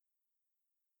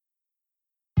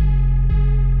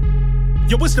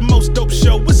Yo, it's the most dope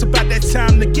show. It's about that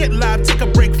time to get live. Take a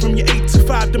break from your 8 to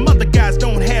 5. Them other guys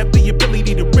don't have the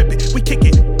ability to rip it. We kick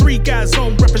it. 3 guys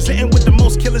on representing with the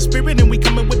most killer spirit. And we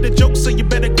coming with the jokes, so you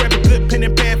better grab a good pen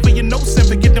and pad for your notes. And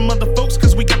forget them other folks,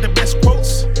 cause we got the best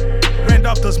quotes.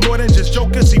 Randolph does more than just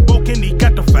jokers. He woke and he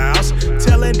got the files.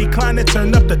 Tell Andy Klein to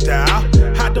turn up the dial.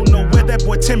 I don't know where that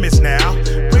boy Tim is now.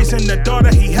 Raising the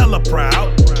daughter, he hella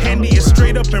proud. Andy is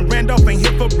straight up and Randolph ain't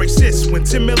here for racist. When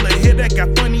Tim Miller hit that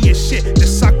got funny as shit. The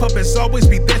sock puppets always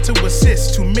be there to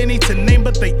assist. Too many to name,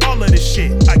 but they all of this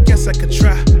shit. I guess I could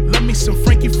try. Love me some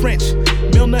Frankie French,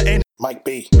 Milner and Mike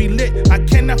B. Be lit. I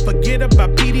cannot forget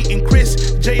about Petey and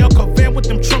Chris. J.L. Covan with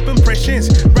them Trump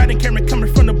impressions. Riding camera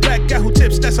coming from the black guy who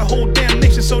tips. That's a whole damn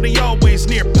nation, so they always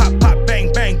near. Pop, pop,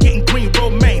 bang, bang. Getting green,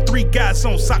 romaine. 3 guys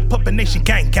on sock puppet nation.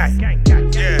 Gang, gang.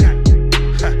 Yeah.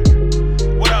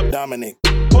 What up, Dominic?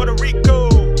 Puerto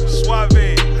Rico, Suave.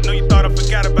 I know you thought I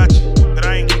forgot about you, but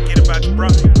I ain't gonna forget about you, bro.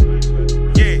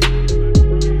 Yeah.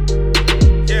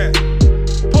 Yeah.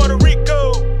 Puerto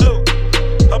Rico,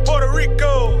 Puerto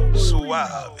Rico,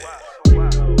 Suave.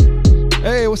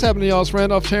 Hey, what's happening, y'all? It's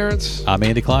Randolph Terrence. I'm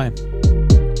Andy Klein.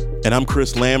 And I'm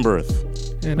Chris Lamberth.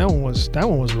 And that one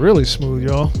was really smooth,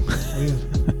 y'all.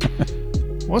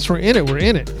 Once we're in it, we're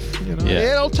in it. You know? Yeah.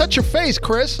 Hey, don't touch your face,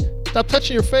 Chris. Stop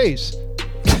touching your face.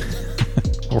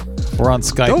 We're on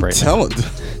Skype Don't right tell now.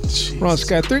 him. We're on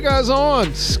Skype. 3 guys on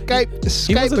Skype.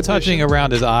 He wasn't touching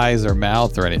around his eyes or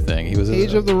mouth or anything. He was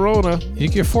Age of the Rona.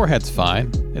 Your forehead's fine.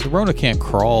 The Rona can't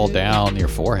crawl down your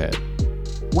forehead.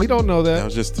 We don't know that.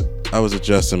 I was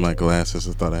adjusting my glasses.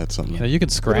 I thought I had something. You know, you can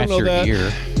scratch your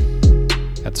ear.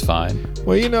 That's fine.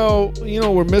 Well, you know,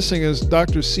 we're missing is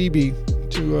Dr.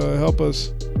 CB to help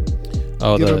us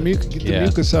get the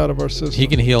mucus out of our system. He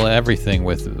can heal everything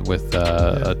with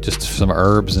just some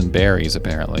herbs and berries,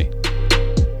 apparently.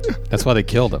 That's why they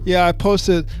killed him. Yeah, I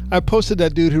posted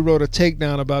that dude who wrote a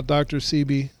takedown about Dr.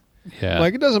 CB. Yeah.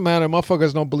 Like, it doesn't matter.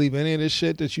 Motherfuckers don't believe any of this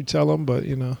shit that you tell them, but,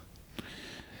 you know.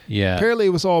 Yeah. Apparently, it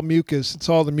was all mucus. It's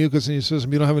all the mucus in your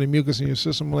system. You don't have any mucus in your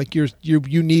system. Like, you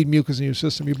need mucus in your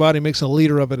system. Your body makes a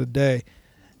liter of it a day,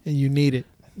 and you need it.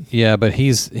 Yeah, but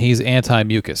he's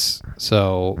anti-mucus.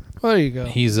 So well, there you go.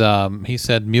 He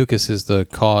said mucus is the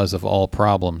cause of all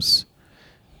problems.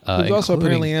 He's also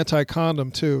apparently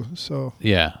anti-condom too. So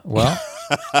yeah, well,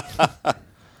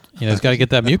 he's got to get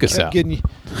that mucus out.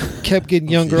 Kept getting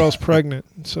young girls pregnant.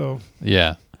 So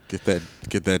yeah, get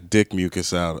that dick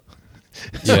mucus out.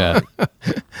 Yeah.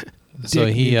 So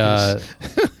he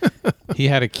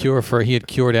had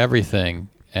cured everything,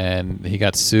 and he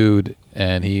got sued,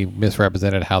 and he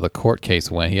misrepresented how the court case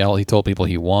went. He told people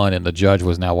he won, and the judge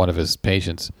was now one of his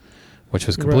patients, which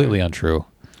was completely untrue.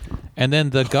 And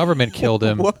then the government killed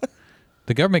him. What?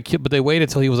 The government but they waited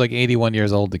till he was like 81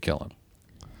 years old to kill him.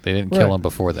 They didn't kill him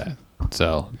before that.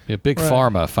 So Big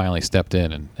Pharma finally stepped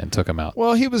in and took him out.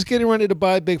 Well, he was getting ready to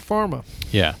buy Big Pharma.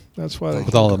 Yeah. That's why.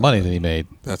 With all the money that he made.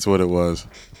 That's what it was.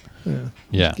 Yeah.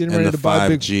 Getting ready to buy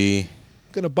 5G.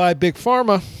 Gonna buy Big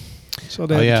Pharma. So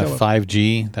they had to kill him.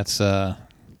 5G. That's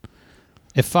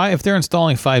if they're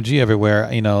installing 5G everywhere,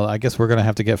 I guess we're gonna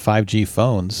have to get 5G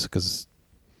phones because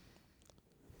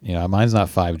mine's not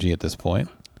 5G at this point.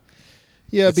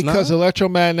 Yeah, it's because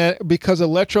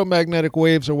electromagnetic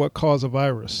waves are what cause a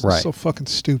virus. Right. It's so fucking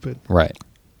stupid. Right.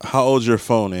 How old's your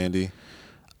phone, Andy?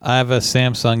 I have a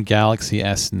Samsung Galaxy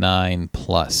S9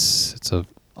 Plus. It's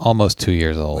almost 2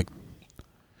 years old.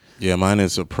 Yeah, mine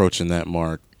is approaching that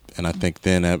mark, and I think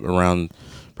then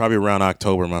probably around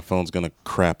October, my phone's gonna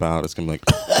crap out. It's gonna be like.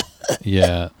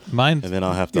 Yeah, mine. And then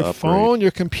I'll have to your upgrade. Phone,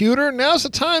 your computer. Now's the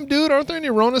time, dude. Aren't there any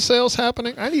Rona sales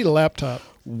happening? I need a laptop.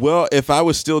 Well, if I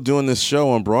was still doing this show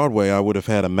on Broadway, I would have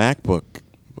had a MacBook.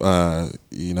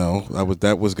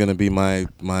 That was going to be my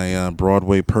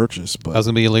Broadway purchase. But that was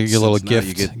going to be your little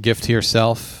gift to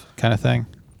yourself kind of thing.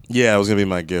 Yeah, it was going to be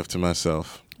my gift to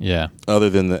myself. Yeah. Other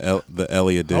than the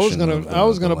Ellie edition. I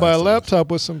was gonna buy a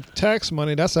laptop with some tax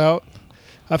money. That's out.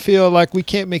 I feel like we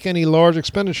can't make any large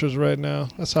expenditures right now.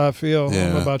 That's how I feel. Yeah. I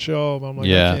don't know about y'all, but I'm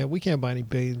like, we can't buy any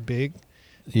big.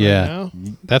 Yeah, right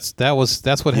now. That's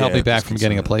what held me back from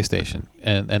getting a PlayStation.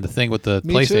 And the thing with the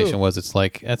PlayStation was it's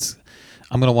like I'm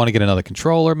gonna want to get another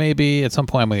controller maybe at some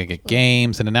point. I'm gonna get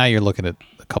games, and then now you're looking at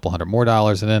a couple $100 more,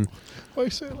 and then. Why you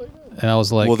say it like that? And I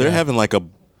was like, well, they're having like a.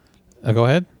 Go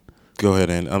ahead. Go ahead,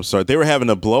 and I'm sorry. They were having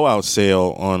a blowout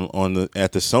sale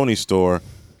at the Sony store.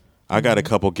 I got a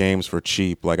couple games for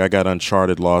cheap. Like I got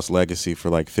Uncharted Lost Legacy for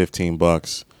like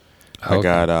 $15. Okay. I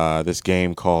got this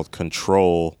game called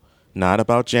Control, not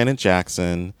about Janet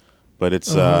Jackson, but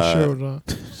it's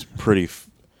it's pretty.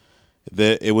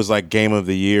 It was like game of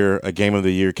the year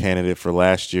candidate for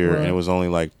last year, Right. and it was only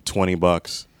like $20,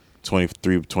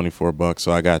 $24.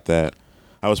 So I got that.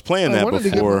 I was playing I that wanted to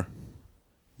get before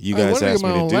you guys asked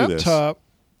me to do this. laptop,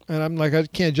 and I'm like, I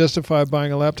can't justify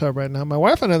buying a laptop right now. My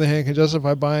wife, on the other hand, can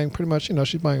justify buying pretty much.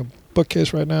 She's buying a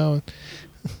bookcase right now. And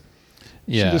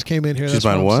Yeah. she just came in here. She's that's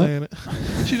buying why I'm what? saying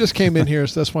it. She just came in here,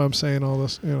 so that's why I'm saying all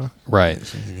this. Right.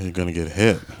 You're gonna get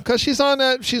hit. Because she's on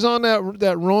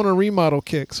that Rona remodel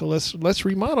kick. So let's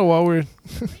remodel while we've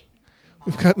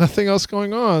got nothing else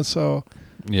going on. So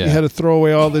Yeah. we had to throw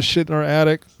away all this shit in our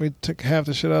attic. We took half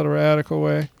the shit out of our attic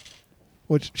away,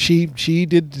 which she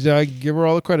did. I give her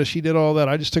all the credit. She did all that.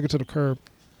 I just took it to the curb.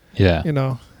 Yeah.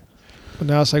 But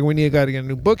now it's like we need a guy to get a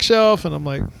new bookshelf, and I'm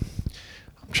like,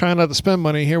 I'm trying not to spend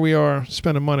money. Here we are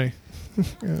spending money.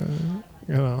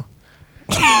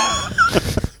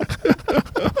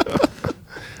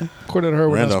 According to her,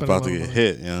 we're not Randolph spending about to get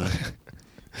hit.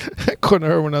 According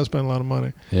to her, we're not spending a lot of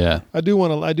money. Yeah. I do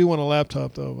want a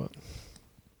laptop though, but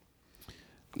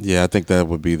Yeah, I think that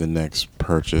would be the next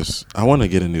purchase. I want to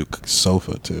get a new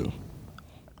sofa too.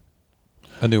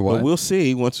 A new But what? we'll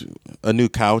see once a new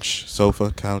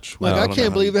sofa couch. like I I don't know can't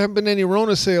how believe you- there haven't been any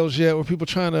Rona sales yet, where people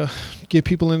trying to get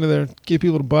people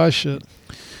to buy shit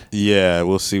Yeah,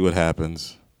 we'll see what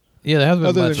happens. Yeah, there hasn't been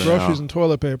other much. than groceries and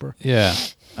toilet paper. Yeah.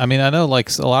 I mean, I know like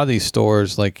a lot of these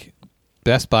stores, like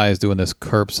Best Buy is doing this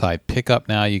curbside pickup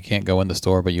now. You can't go in the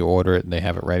store, but you order it and they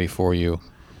have it ready for you.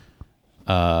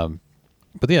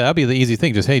 But yeah, that'd be the easy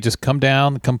thing. Just come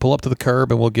down, come pull up to the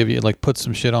curb, and we'll give you put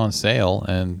some shit on sale.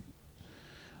 And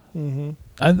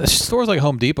stores like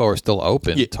Home Depot are still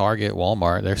open. Yeah. Target,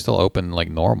 Walmart, they're still open like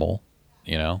normal.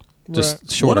 Just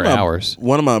Right. shorter hours.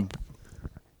 One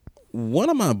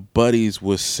of my buddies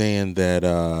was saying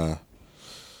that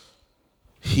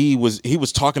he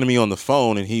was talking to me on the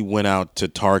phone, and he went out to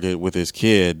Target with his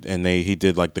kid, and he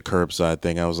did like the curbside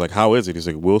thing. I was like, "How is it?" He's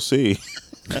like, "We'll see."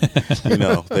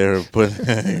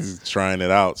 He's trying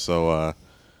it out. So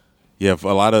yeah,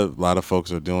 a lot of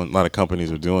folks are doing, a lot of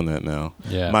companies are doing that now.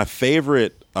 Yeah. My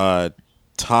favorite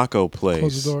taco place.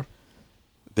 Close the door.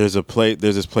 There's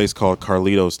this place called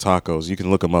Carlito's Tacos. You can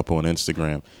look them up on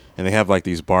Instagram, and they have like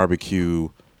these barbecue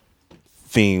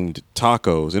themed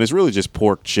tacos, and it's really just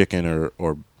pork, chicken,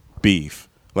 or beef,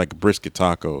 like brisket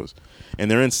tacos. And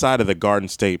they're inside of the Garden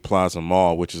State Plaza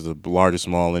Mall, which is the largest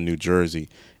mall in New Jersey.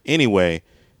 Anyway,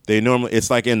 it's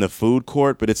like in the food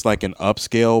court, but it's like an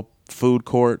upscale food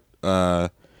court.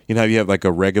 You know how you have like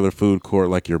a regular food court,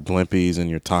 like your Blimpies and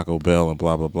your Taco Bell and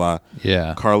blah, blah, blah.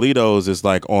 Yeah. Carlito's is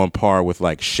like on par with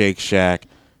like Shake Shack.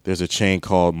 There's a chain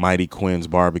called Mighty Quinn's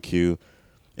Barbecue.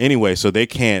 Anyway, so they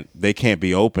can't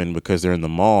be open because they're in the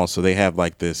mall. So they have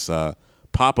like this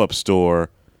pop-up store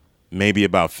maybe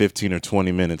about 15 or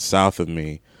 20 minutes south of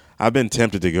me. I've been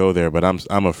tempted to go there, but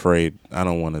I'm afraid I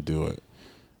don't want to do it.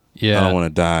 Yeah. I don't want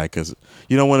to die because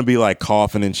you don't want to be like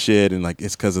coughing and shit, and like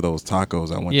it's because of those tacos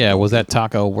I went. Yeah. to. Was that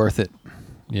taco worth it?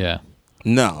 Yeah.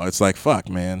 No, it's like fuck,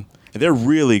 man. And they're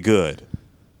really good.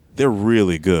 They're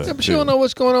really good. Yeah, but too. you don't know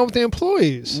what's going on with the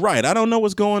employees. Right, I don't know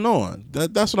what's going on.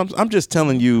 That's what I'm just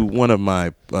telling you. One of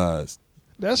my That's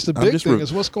the I'm big just thing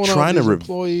is what's going on trying with to these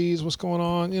employees, what's going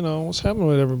on, what's happening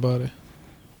with everybody.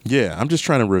 yeah, I'm just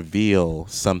trying to reveal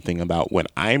something about what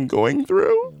I'm going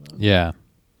through. Yeah.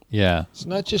 Yeah. It's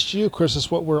not just you, Chris.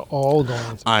 It's what we're all going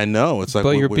through. I know. It's like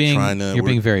But we're trying to. you're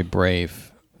being very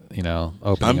brave, opening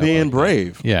I'm up being like that.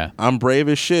 brave. Yeah. I'm brave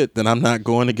as shit. Then I'm not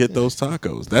going to get those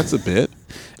tacos. That's a bit.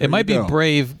 It might be go.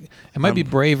 brave. It might be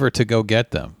braver to go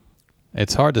get them.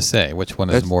 It's hard to say which one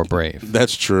is That's- more brave.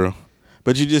 That's true.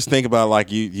 But you just think about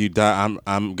like you die.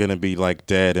 I'm gonna be like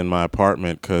dead in my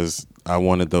apartment because I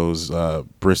wanted those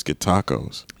brisket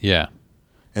tacos. Yeah.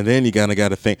 And then you kind of got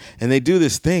to think. And they do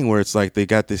this thing where it's like they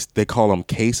got this. They call them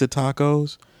queso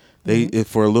tacos. If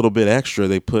for a little bit extra,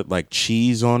 they put like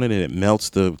cheese on it and it melts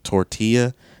the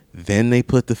tortilla. Then they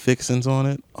put the fixins on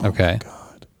it. Oh Okay. my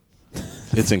god,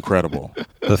 it's incredible.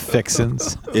 The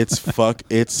fixins.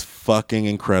 It's fucking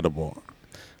incredible.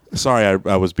 Sorry,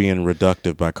 I was being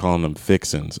reductive by calling them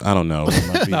fixins. I don't know. No,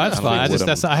 that's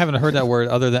fine. I haven't heard that word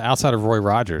other than outside of Roy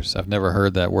Rogers. I've never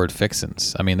heard that word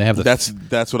fixins. I mean, they have the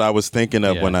That's what I was thinking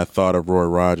of Yeah. when I thought of Roy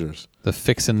Rogers. the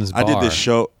fixins bar. I did this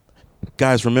show.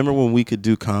 Guys, remember when we could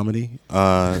do comedy?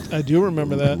 I do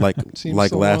remember that. Like It seems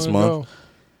like so last long month. ago.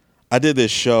 I did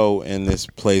this show in this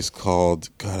place called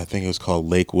I think it was called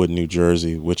Lakewood, New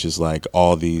Jersey, which is like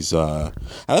all these. I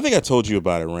think I told you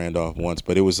about it, Randolph, once,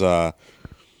 but it was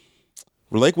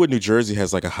Lakewood, New Jersey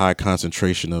has like a high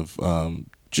concentration of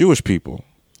Jewish people,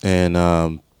 and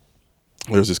there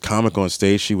was this comic on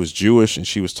stage. She was Jewish, and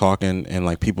she was talking, and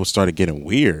like people started getting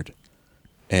weird,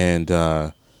 And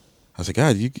I was like,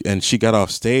 God, and she got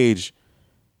off stage,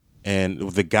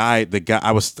 and the guy,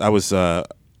 I was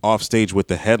off stage with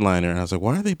the headliner, and I was like,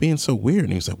 why are they being so weird? And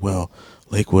he was like, well,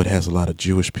 Lakewood has a lot of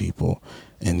Jewish people,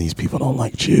 and these people don't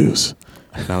like Jews.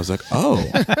 And I was like, oh.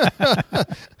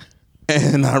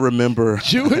 And I remember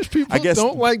Jewish people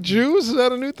don't like Jews? Is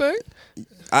that a new thing?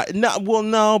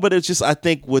 No, but it's just, I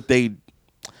think what they...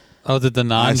 Oh, that the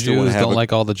non-Jews don't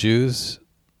like all the Jews?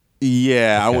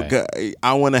 Yeah, Okay.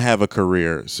 I want to have a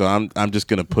career, so I'm just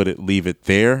gonna leave it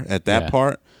there at that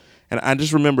part. And I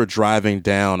just remember driving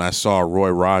down, I saw Roy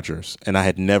Rogers, and I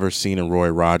had never seen a Roy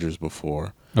Rogers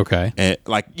before. Okay, and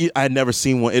like I had never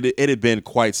seen one. It had been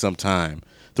quite some time.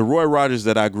 The Roy Rogers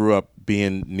that I grew up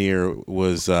being near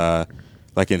was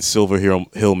like in Silver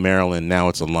Hill, Maryland. Now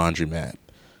it's a laundromat.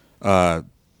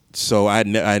 So I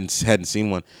hadn't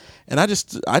seen one. And I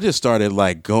just started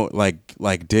like going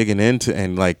like digging into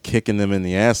and like kicking them in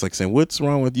the ass, like saying, "What's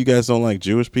wrong with you guys? Don't like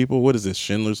Jewish people? What is this,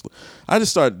 Schindler's?" I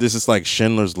just started. This is like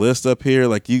Schindler's List up here.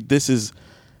 Like this is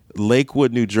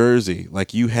Lakewood, New Jersey.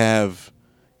 Like you have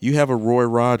a Roy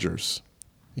Rogers.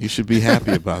 You should be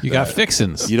happy about that. You got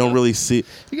fixins. You don't really see.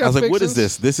 I was like, "What is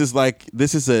this? This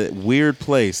is a weird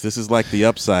place. This is like the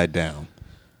Upside Down."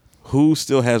 Who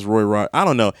still has Roy Rogers? I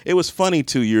don't know. It was funny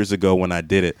 2 years ago when I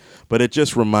did it, but it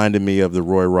just reminded me of the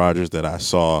Roy Rogers that I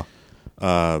saw.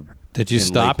 Did you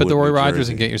stop Lakewood, at the Roy New Rogers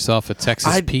Jersey. and get yourself a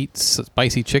Texas Pete's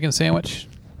spicy chicken sandwich?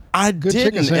 I Good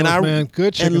chicken didn't, sandwich, and man.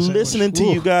 Good chicken and sandwich. listening to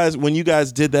Ooh. you guys when you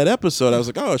guys did that episode, I was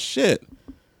like, oh shit.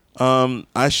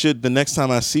 I should, the next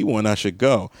time I see one, I should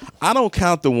go. I don't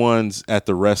count the ones at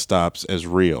the rest stops as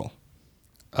real.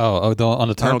 On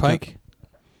the turnpike?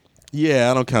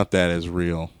 Yeah, I don't count that as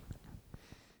real.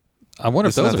 I wonder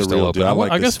It's if not those are the still real open. deal. I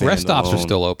like I the guess rest stops are standalone.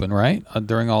 still open, right?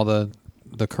 During all the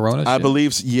Corona I shit?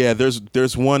 believe, yeah.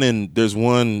 There's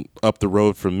one up the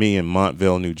road from me in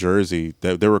Montville, New Jersey.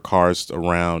 There were cars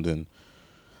around, and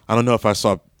I don't know if I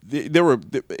saw.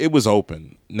 It was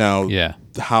open. Now, Yeah.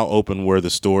 how open were the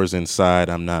stores inside?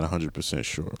 I'm not 100%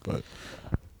 sure, but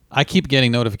I keep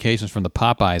getting notifications from the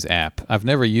Popeyes app. I've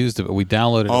never used it, but we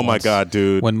downloaded it oh my once god,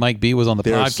 dude! when Mike B was on the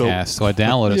They're podcast, so I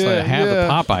downloaded it. So I have the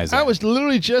Popeyes app. I was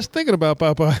literally just thinking about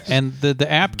Popeyes. And the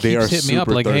app They keeps are hitting me up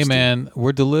super like, "Hey thirsty. man,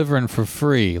 we're delivering for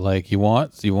free. Like, you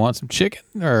want some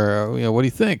chicken, or what do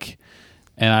you think?"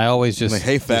 And I always just like,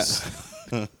 hey, fat.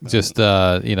 I just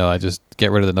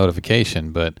get rid of the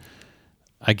notification. But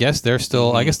I guess they're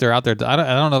still. I guess they're out there. I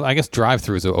don't know. I guess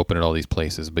drive-throughs are open at all these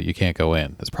places, but you can't go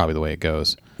in. That's probably the way it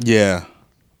goes. Yeah,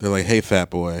 they're like, hey, fat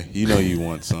boy, you know you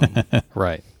want some,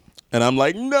 Right. and I'm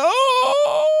like, no.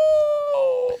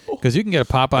 Because you can get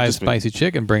a Popeyes just been- spicy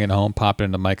chicken, bring it home, pop it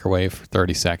in the microwave for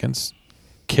 30 seconds,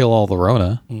 kill all the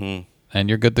Rona, and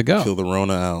you're good to go. Kill the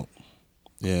Rona out.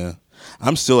 Yeah.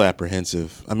 I'm still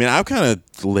apprehensive. I mean, I've kind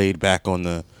of laid back on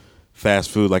the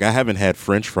fast food. Like, I haven't had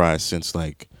French fries since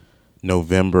like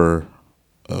November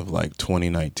of like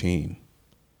 2019.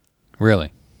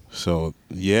 Really? So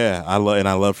yeah, I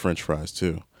love French fries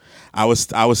too. I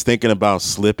was thinking about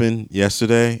slipping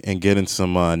yesterday and getting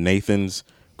some Nathan's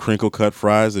crinkle cut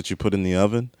fries that you put in the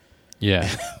oven. Yeah.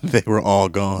 They were all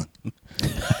gone.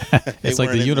 It's like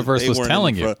the universe was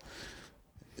telling you.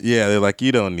 Yeah, they're like,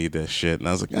 you don't need this shit, and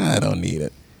I was like, I don't need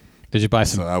it. Did you buy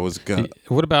some? So I was gonna.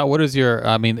 What is your,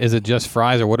 is it just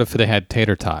fries, or what if they had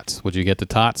tater tots? Would you get the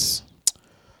tots?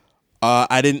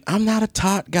 I'm not a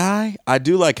tot guy. I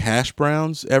do like hash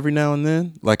browns every now and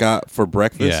then, like for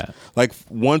breakfast. Yeah. Like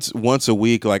once a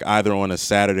week, like either on a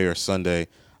Saturday or Sunday,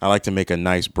 I like to make a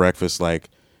nice breakfast. Like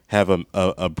have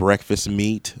a breakfast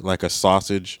meat, like a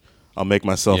sausage. I'll make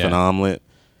myself an omelet,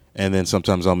 and then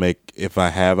sometimes if I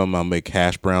have them, I'll make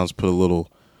hash browns. Put a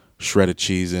little shredded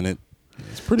cheese in it.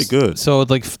 It's pretty good. So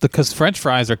because French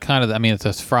fries are kind of, it's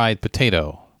a fried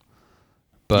potato.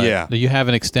 But Yeah. you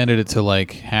haven't extended it to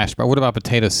like hash brown. What about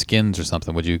potato skins or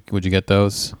something? Would you get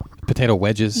those? Potato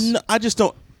wedges? No, I just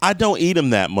don't. I don't eat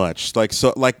them that much. Like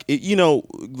like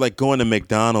going to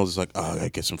McDonald's is like, oh, I gotta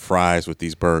get some fries with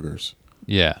these burgers.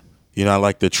 Yeah. I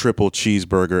like the triple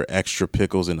cheeseburger, extra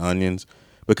pickles and onions,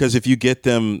 because if you get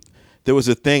them, there was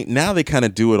a thing. Now they kind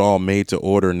of do it all made to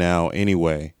order now.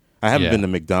 Anyway, I haven't been to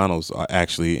McDonald's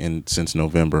actually since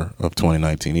November of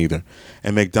 2019 either,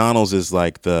 and McDonald's is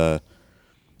like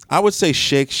I would say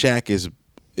Shake Shack is,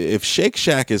 if Shake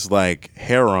Shack is like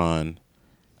Heron,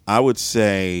 I would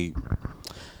say,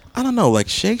 I don't know, like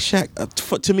Shake Shack,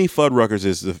 to me, Fuddruckers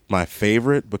is my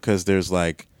favorite because there's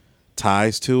like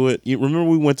ties to it. You remember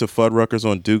we went to Fuddruckers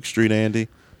on Duke Street, Andy?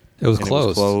 It was And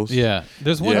closed. Yeah.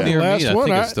 There's one Yeah. near me. I Last think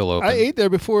one, it's still open. I ate there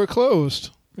before it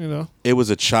closed. It was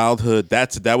a childhood,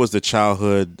 that was the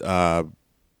childhood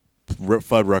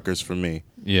Fuddruckers for me.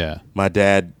 Yeah. My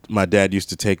dad used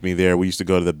to take me there. We used to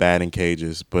go to the batting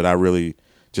cages, but I really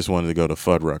just wanted to go to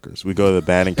Fuddruckers. We go to the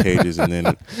batting cages, and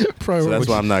then so that's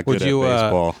why I'm not good at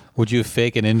baseball. Would you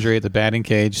fake an injury at the batting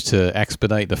cage to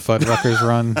expedite the Fuddruckers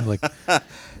run? Like,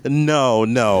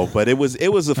 no, but it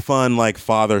was a fun like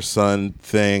father-son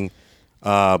thing.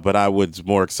 But I was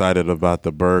more excited about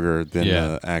the burger than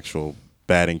the actual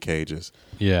batting cages.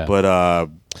 Yeah, but I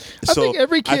think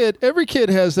every kid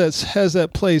has that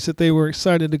place that they were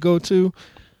excited to go to.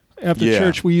 After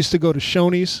church, we used to go to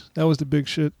Shoney's. That was the big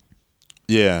shit.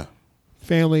 Yeah.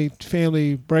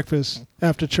 Family breakfast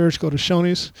after church, go to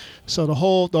Shoney's. So the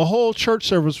whole church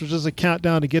service was just a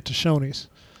countdown to get to Shoney's.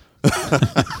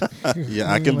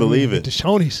 Yeah, I can believe it. To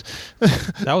Shoney's.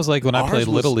 That was like when I played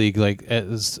Little League. Like,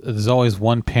 there's always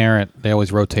one parent. They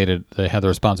always rotated. They had the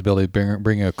responsibility of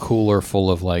bringing a cooler full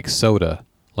of like soda,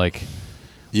 like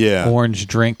orange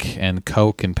drink and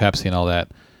Coke and Pepsi and all that.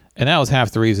 And that was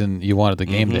half the reason you wanted the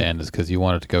game to end, is because you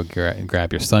wanted to go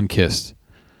grab your Sunkist.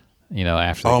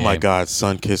 After the game. My God,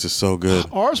 Sunkist is so good.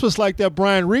 Ours was like that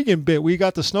Brian Regan bit. We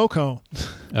got the snow cone.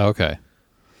 Oh, okay.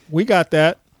 We got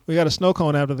that. We got a snow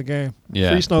cone after the game.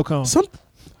 Yeah. Free snow cone.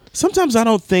 Sometimes I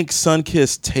don't think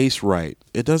Sunkist tastes right.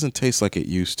 It doesn't taste like it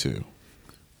used to.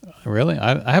 Really?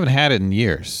 I haven't had it in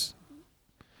years.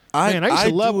 I used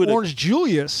to love Orange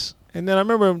Julius. And then I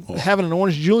remember having an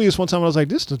Orange Julius one time, and I was like,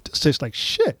 this tastes like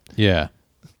shit. Yeah.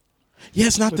 Yeah,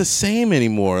 it's not the same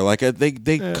anymore. Like they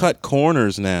cut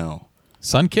corners now.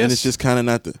 Sunkist? And it's just kind of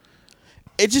not the...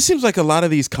 It just seems like a lot of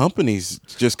these companies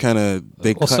just kind of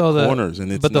cut corners,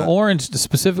 and it's. But the orange,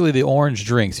 specifically the orange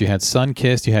drinks, you had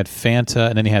Sunkist, you had Fanta,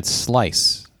 and then you had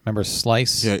Slice. Remember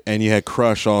Slice? Yeah, and you had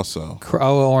Crush also.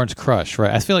 Orange Crush,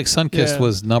 right? I feel like Sunkist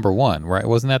was number one, right?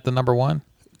 Wasn't that the number one?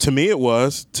 To me, it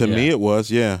was.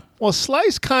 Yeah. Well,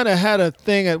 Slice kind of had a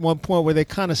thing at one point where they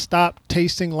kind of stopped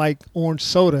tasting like orange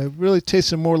soda. It really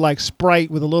tasted more like Sprite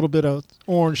with a little bit of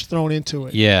orange thrown into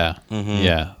it. Yeah.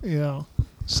 Mm-hmm. Yeah.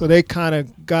 So they kind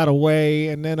of got away,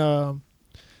 and then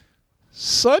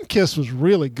Sunkist was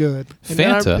really good. And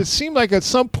Fanta. It seemed like at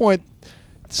some point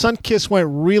Sunkist went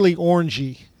really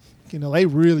orangey. You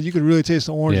could really taste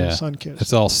the orange in Sunkist.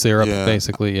 It's all syrup,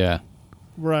 basically. Yeah.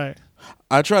 Right.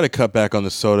 I try to cut back on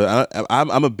the soda.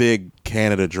 I'm a big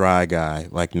Canada Dry guy.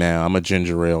 Like now, I'm a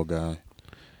ginger ale guy.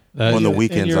 On the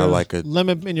weekends, I like a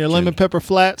lemon pepper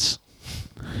flats.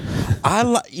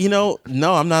 No,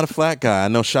 I'm not a flat guy. I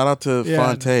know. Shout out to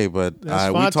Fonte, but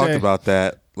we talked about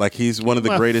that. Like he's one of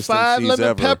the greatest MCs 5 lemon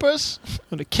ever. Peppers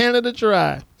on the Canada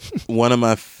Dry. One of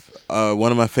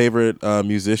my favorite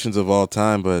musicians of all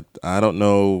time, but I don't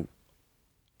know.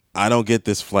 I don't get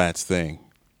this flats thing.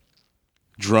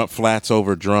 Flats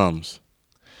over drums.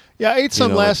 Yeah, I ate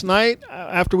some last night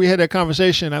after we had that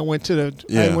conversation. I went to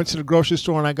the grocery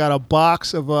store and I got a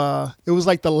box of it was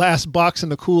like the last box in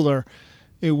the cooler.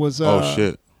 It was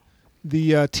the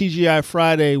TGI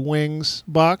Friday wings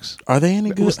box. Are they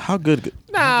any good? How good?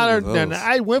 Nah,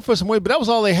 I went for some wings, but that was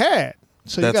all they had.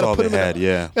 So that's you all put they had.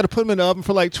 You got to put them in the oven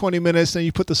for like 20 minutes, then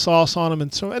you put the sauce on them,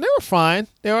 and they were fine.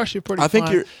 They were actually pretty.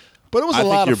 But it was a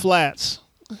lot of flats.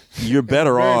 You're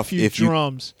better off if you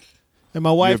drums. And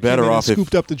my wife came in and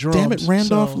scooped up the drums. Damn it,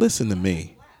 Randolph, listen to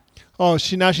me. Oh,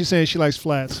 she's saying she likes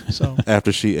flats. So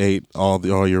after she ate all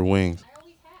your wings.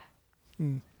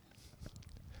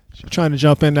 She's trying to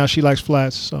jump in now. She likes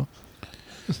flats. So.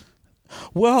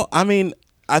 Well, I mean,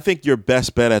 I think your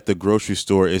best bet at the grocery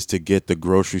store is to get the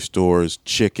grocery store's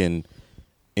chicken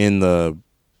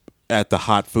at the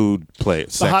hot food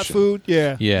plate section. The hot food,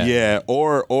 yeah,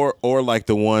 or like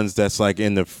the ones that's like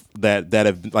in that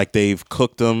have like they've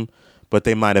cooked them, but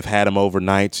they might have had them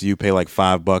overnight, so you pay like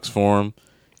 $5 for them.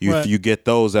 You get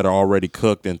those that are already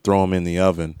cooked and throw them in the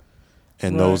oven,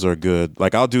 and those are good.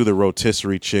 Like I'll do the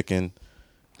rotisserie chicken.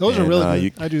 Those are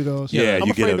really good. I do those. Yeah, I'm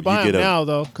afraid to buy them now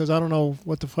though, because I don't know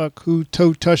what the fuck who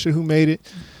touched it, who made it.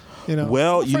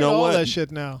 Well, you know all what? That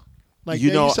shit now. Like I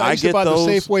used to buy those.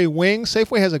 The Safeway wings.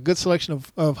 Safeway has a good selection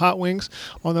of hot wings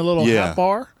on their little hot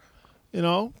bar.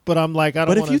 But I'm like, I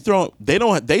don't. But if you throw, they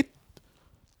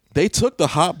took the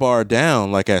hot bar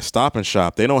down like at Stop and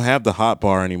Shop. They don't have the hot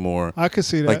bar anymore. I could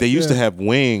see that. Like they used to have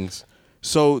wings,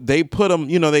 so they put them.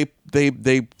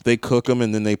 They cook them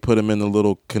and then they put them in the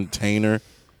little container,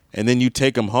 and then you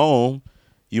take them home.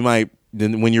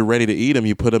 Then when you're ready to eat them,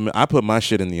 you put them. I put my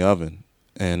shit in the oven.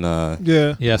 And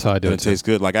that's how I do it. It tastes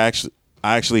good. Like I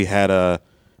actually had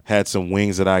some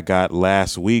wings that I got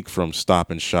last week from Stop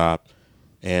and Shop,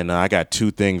 and I got 2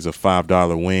 things of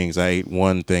 $5 wings. I ate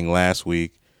one thing last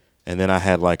week, and then I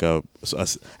had like a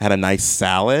nice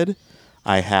salad.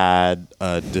 I had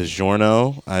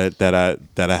DiGiorno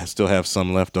that I still have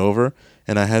some left over,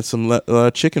 and I had some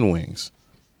chicken wings.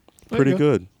 Pretty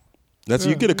good.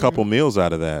 You get a couple meals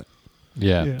out of that.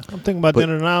 Yeah. I'm thinking about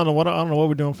dinner now. I don't know what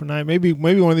we're doing for night. Maybe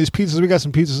one of these pizzas. We got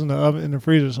some pizzas in the oven, in the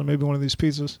freezer, so maybe one of these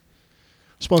pizzas.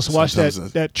 I'm supposed to watch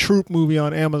that Troop movie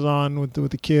on Amazon with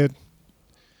the kid.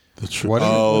 The Troop.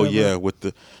 Oh yeah, with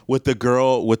the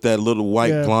girl, with that little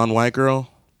blonde white girl.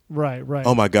 Right.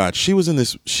 Oh my God, she was in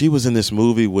this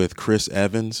movie with Chris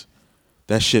Evans.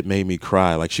 That shit made me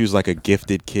cry. Like she was like a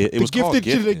gifted kid. Called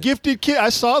Gifted. The gifted kid. I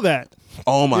saw that.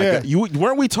 Oh my God!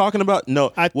 Weren't we talking about?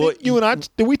 No, I think you and I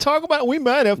did. We talk about? We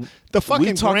might have. The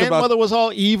fucking grandmother was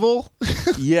all evil.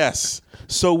 Yes.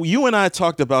 So you and I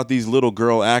talked about these little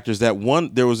girl actors. There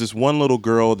was this one little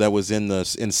girl that was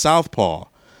in Southpaw.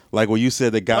 Like what you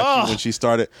said that got you when she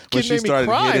started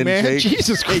hitting man. Jake.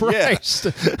 Jesus Christ.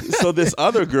 So this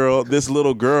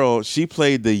little girl, she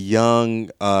played the young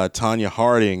Tonya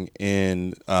Harding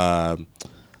in I,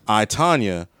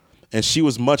 Tonya, and she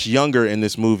was much younger in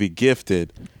this movie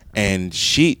Gifted, and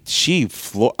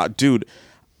dude,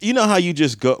 you know how you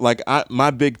just go like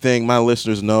my big thing, my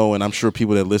listeners know, and I'm sure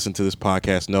people that listen to this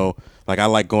podcast know, like I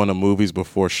like going to movies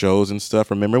before shows and stuff.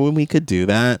 Remember when we could do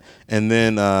that? And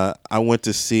then I went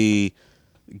to see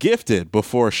Gifted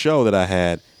before a show that I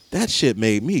had. That shit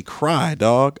made me cry,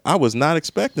 dog. I was not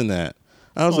expecting that.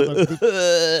 I was like,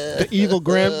 the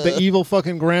evil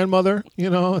fucking grandmother, you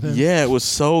know? Yeah, it was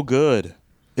so good.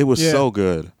 It was so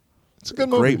good. It's a good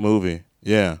movie. Great movie.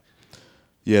 Yeah.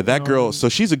 Yeah, that girl, so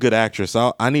she's a good actress.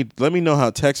 Let me know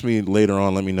text me later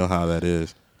on, let me know how that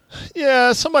is.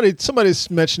 Yeah, somebody's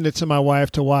mentioned it to my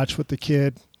wife to watch with the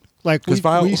kid. Like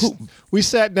we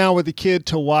sat down with the kid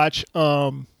to watch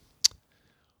what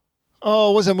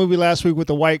was that movie last week with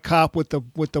the white cop with the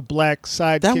black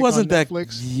sidekick that wasn't on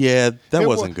Netflix? That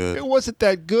wasn't good. It wasn't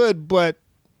that good, but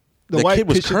the wife kid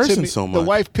was pitched cursing it to me, so much. The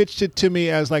wife pitched it to me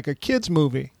as like a kid's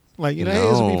movie. Like, hey,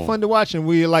 this would be fun to watch. And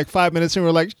we like 5 minutes and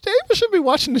we're like, David should be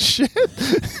watching this shit.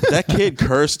 That kid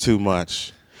cursed too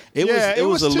much. It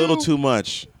was a little too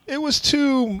much. It was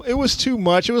too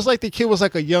much. It was like the kid was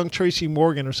like a young Tracy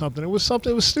Morgan or something. It was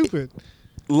stupid.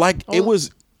 Like it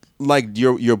was like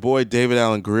your boy David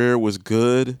Alan Grier was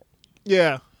good.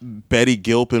 Yeah. Betty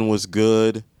Gilpin was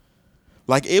good.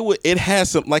 Like it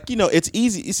has some, like, it's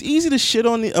easy to shit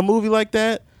on a movie like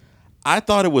that. I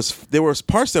thought there was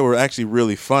parts that were actually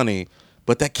really funny,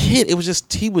 but that kid,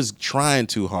 he was trying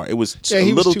too hard. It was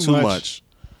a little too much.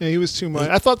 Yeah, he was too much.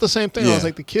 I thought the same thing. I was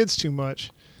like, the kid's too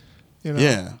much.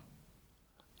 Yeah.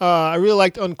 I really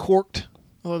liked Uncorked.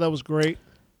 I thought that was great.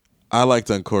 I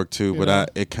liked Uncorked too, but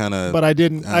I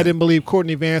didn't believe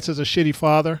Courtney Vance as a shitty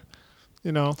father.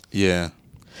 Yeah.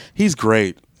 He's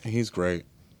great.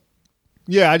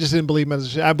 Yeah, I just didn't believe him as a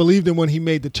shit. I believed him when he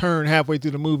made the turn halfway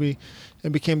through the movie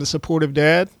and became the supportive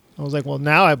dad. I was like, well,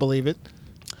 now I believe it.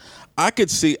 I could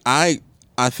see. I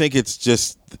think it's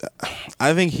just.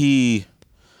 I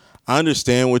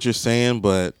understand what you're saying,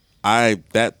 but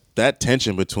that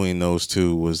tension between those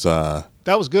two was. That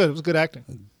was good. It was good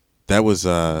acting. That was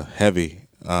heavy,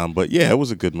 but yeah, it was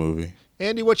a good movie.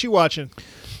 Andy, what you watching?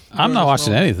 I'm not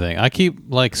watching anything. I keep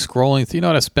like scrolling.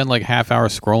 I spend like half hour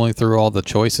scrolling through all the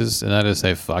choices, and I just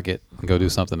say fuck it and go do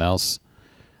something else.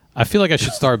 I feel like I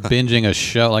should start binging a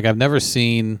show. Like I've never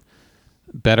seen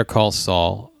Better Call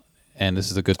Saul, and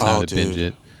this is a good time to binge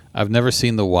it. I've never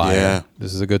seen The Wire. Yeah.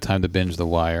 This is a good time to binge The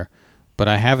Wire. But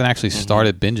I haven't actually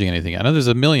started binging anything. I know there's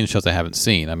a million shows I haven't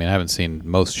seen. I mean, I haven't seen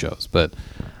most shows, but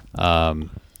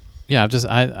yeah,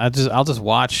 I'll just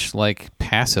watch like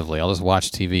passively. I'll just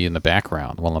watch TV in the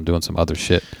background while I'm doing some other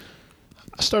shit.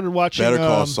 I started watching Better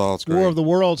Call Saul. War of the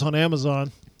Worlds on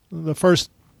Amazon. The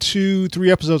first 2-3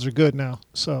 episodes are good now.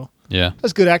 So yeah,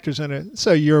 there's good actors in it. It's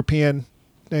a European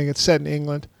thing. It's set in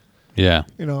England. Yeah,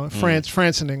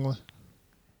 France and England.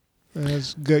 And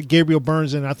it's good. Gabriel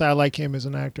Byrne's in it. I like him as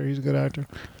an actor. He's a good actor.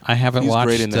 I haven't watched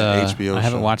great in that HBO I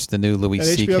haven't show. watched the new Louis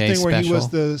C.K. HBO thing special. where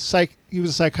he was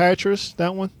a psychiatrist.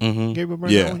 That one. Mm-hmm. Gabriel Byrne.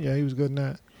 Yeah. That one? Yeah, he was good in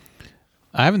that.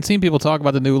 I haven't seen people talk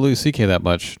about the new Louis C.K. that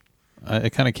much.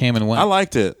 It kind of came and went. I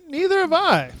liked it. Neither have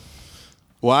I.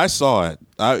 Well, I saw it.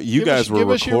 Give us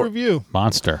your review.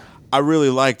 Monster. I really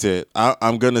liked it.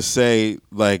 I'm gonna say,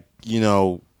 like,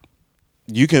 you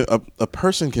can a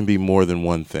person can be more than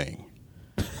one thing.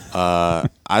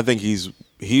 I think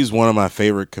he's one of my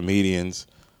favorite comedians.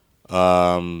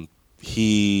 I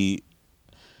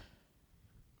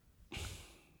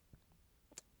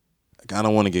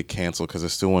don't want to get canceled because I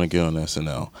still want to get on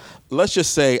SNL. Let's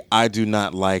just say I do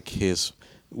not like his.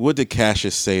 What did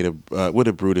Cassius say to? What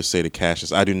did Brutus say to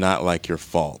Cassius? I do not like your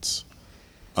faults.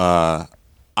 I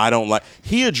I don't like.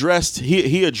 He addressed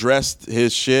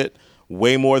his shit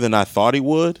way more than I thought he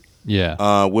would.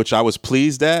 Yeah. Which I was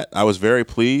pleased at. I was very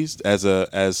pleased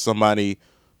as somebody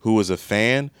who was a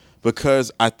fan,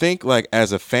 because I think like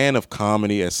as a fan of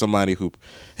comedy, as someone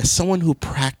who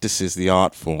practices the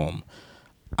art form,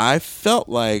 I felt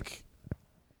like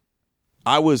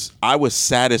I was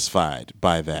satisfied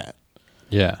by that.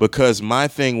 Yeah. Because my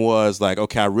thing was like,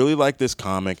 okay, I really like this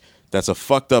comic. That's a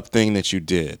fucked up thing that you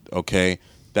did. Okay,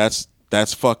 that's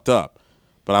fucked up,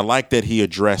 but I like that he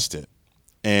addressed it.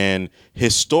 And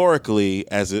historically,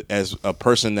 as a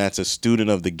person that's a student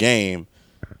of the game,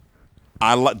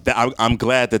 I'm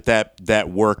glad that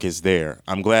work is there.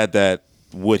 I'm glad that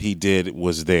what he did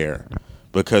was there,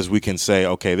 because we can say,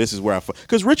 okay, this is where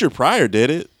because Richard Pryor did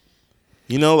it.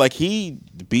 You know, like he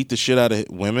beat the shit out of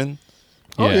women.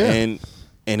 Oh yeah.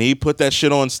 And he put that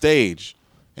shit on stage.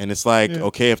 And it's like,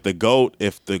 okay, if the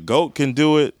GOAT can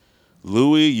do it,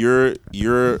 Louis,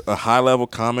 you're a high level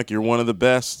comic. You're one of the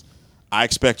best. I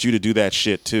expect you to do that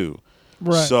shit too.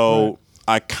 Right. So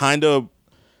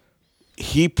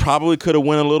he probably could have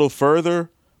went a little further,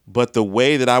 but the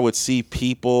way that I would see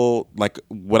people, like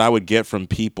what I would get from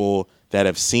people that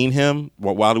have seen him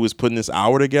while he was putting this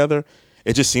hour together,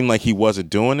 it just seemed like he wasn't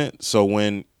doing it. So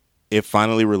when it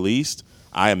finally released,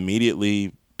 I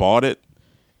immediately bought it,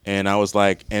 and I was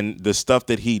like, and the stuff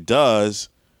that he does,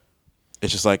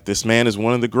 it's just like, this man is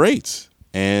one of the greats,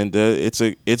 and I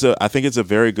think it's a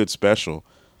very good special.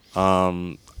 I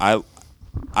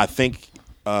think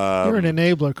you're an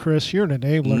enabler, Chris. You're an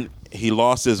enabler. He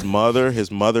lost his mother.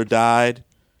 His mother died,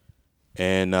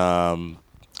 and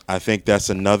I think that's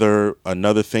another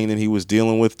thing that he was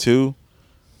dealing with too.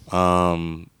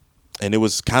 And it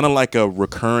was kind of like a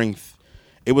recurring.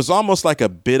 It was almost like a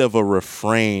bit of a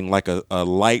refrain, like a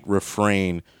light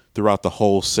refrain throughout the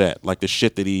whole set, like the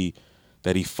shit that he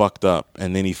fucked up,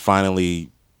 and then he finally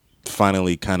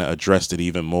kind of addressed it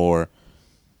even more.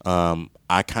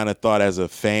 I kind of thought as a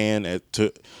fan,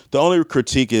 the only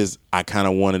critique is I kind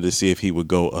of wanted to see if he would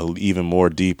go even more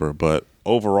deeper, but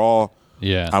overall,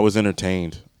 I was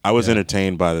entertained. I was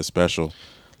entertained by the special.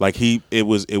 Like it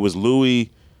was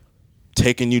Louis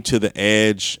taking you to the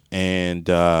edge and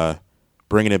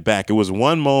bringing it back. It was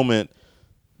one moment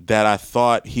that I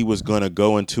thought he was going to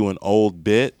go into an old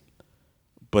bit,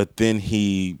 but then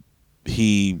he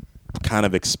kind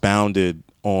of expounded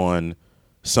on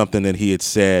something that he had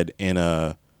said in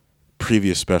a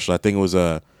previous special. I think it was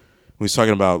he was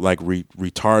talking about like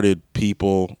retarded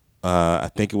people. I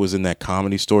think it was in that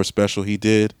Comedy Store special he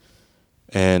did.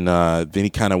 And then he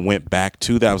kind of went back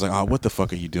to that. I was like, oh, what the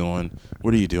fuck are you doing?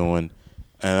 What are you doing?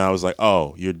 And I was like,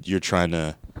 oh,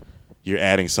 you're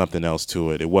adding something else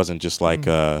to it. It wasn't just like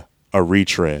a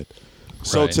retread.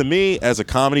 So to me, as a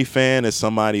comedy fan, as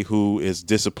somebody who is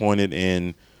disappointed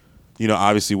in,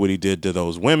 obviously what he did to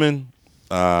those women,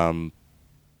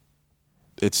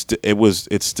 it's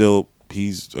still,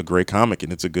 he's a great comic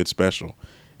and it's a good special.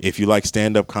 If you like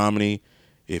stand-up comedy,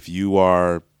 if you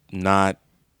are not,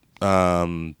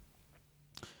 if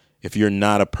you're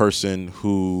not a person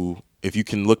who, if you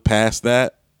can look past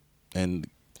that, and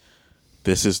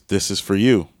this is for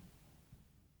you.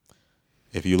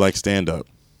 If you like stand-up,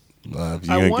 I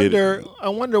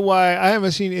wonder why I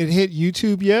haven't seen it hit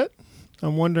YouTube yet.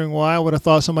 I'm wondering why. I would have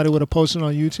thought somebody would have posted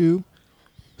on YouTube.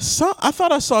 I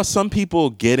thought I saw some people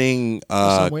getting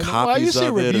copies you see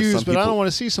of reviews, it. But I don't want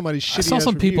to see somebody's shitty. I saw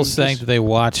some people saying that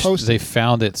they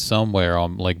found it somewhere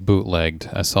on like bootlegged.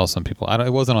 I saw some people.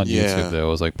 It wasn't on YouTube though. It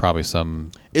was like probably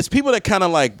some. It's people that kind of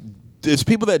like. It's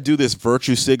people that do this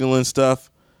virtue signaling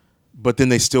stuff, but then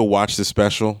they still watch the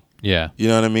special. Yeah, you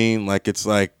know what I mean. Like it's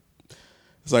like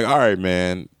all right,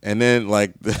 man. And then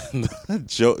like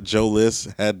Joe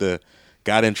List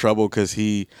got in trouble because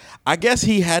I guess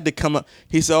he had to come up.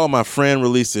 He said, "Oh, my friend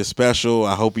released this special.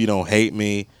 I hope you don't hate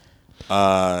me."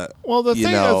 Well, the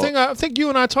thing I think you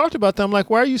and I talked about that. I'm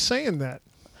like, why are you saying that?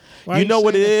 You know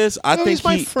what it is? I think he's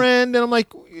my friend, and I'm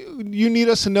like, you need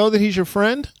us to know that he's your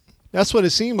friend. That's what it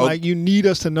seemed like. You need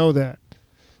us to know that.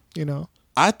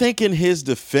 I think in his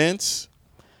defense,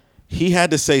 he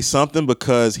had to say something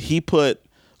because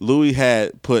Louis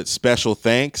had put special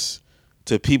thanks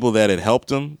to people that had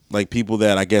helped him, like people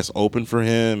that I guess opened for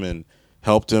him and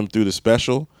helped him through the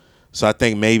special. So I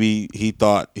think maybe he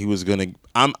thought he was gonna.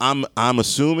 I'm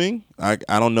assuming. I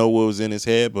don't know what was in his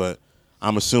head, but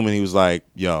I'm assuming he was like,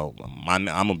 "Yo, I'm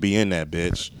gonna be in that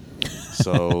bitch."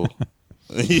 So,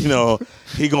 he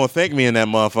gonna thank me in that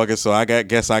motherfucker. So I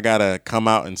guess I gotta come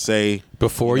out and say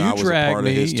before you drag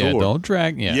me. Yeah, don't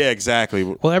drag. Yeah, exactly.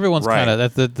 Well, everyone's kind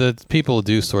of the people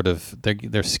do sort of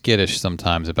they're skittish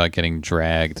sometimes about getting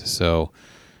dragged. So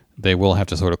they will have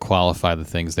to sort of qualify the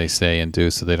things they say and do,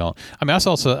 so they don't. I mean,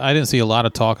 I didn't see a lot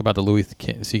of talk about the Louis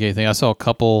C.K. thing. I saw a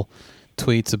couple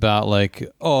tweets about like,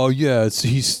 oh yeah,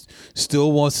 he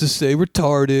still wants to say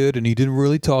retarded, and he didn't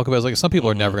really talk about it. It's like some people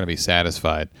are never going to be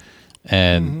satisfied,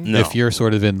 and if you're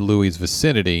sort of in Louis'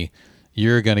 vicinity,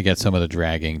 you're going to get some of the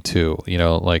dragging too. You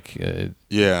know, like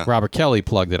Robert Kelly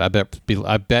plugged it. I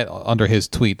bet under his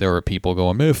tweet there were people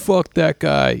going, man, fuck that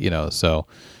guy. You know, so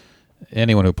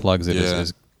anyone who plugs it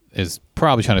is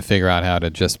probably trying to figure out how to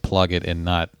just plug it and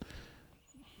not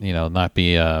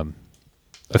be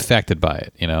affected by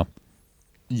it. You know.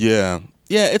 Yeah.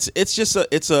 It's just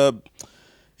a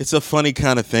funny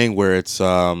kind of thing where it's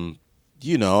I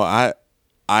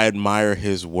admire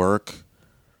his work,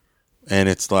 and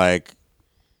it's like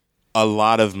a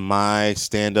lot of my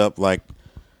stand up my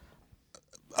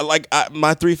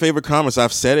three favorite comics,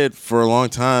 I've said it for a long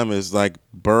time, is like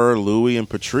Burr, Louis, and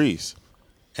Patrice.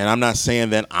 And I'm not saying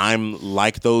that I'm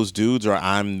like those dudes or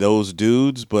I'm those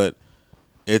dudes, but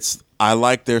I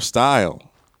like their style.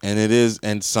 And it is,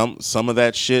 and some of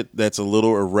that shit that's a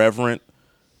little irreverent,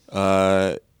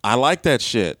 I like that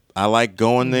shit. I like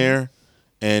going there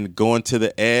and going to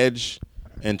the edge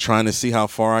and trying to see how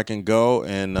far I can go,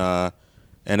 and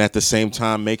at the same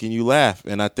time making you laugh.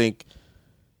 And I think,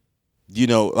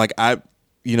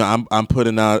 I'm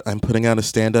putting out a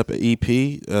stand up EP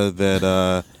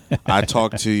that I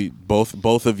talked to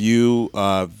both of you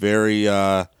very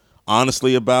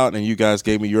honestly about, and you guys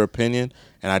gave me your opinion.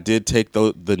 And I did take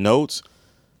the notes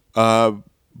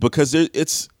because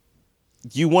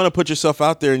you want to put yourself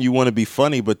out there and you want to be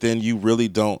funny, but then you really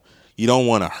don't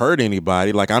want to hurt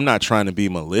anybody. Like, I'm not trying to be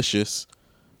malicious,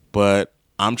 but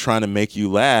I'm trying to make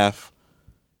you laugh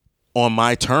on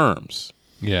my terms.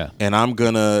 Yeah. And I'm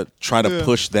going to try to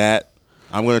push that.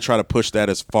 I'm going to try to push that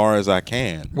as far as I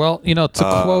can. Well,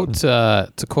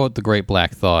 to quote the great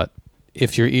Black Thought,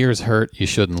 if your ears hurt, you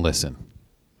shouldn't listen.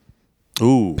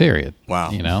 Ooh. Period.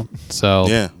 Wow. So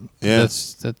yeah.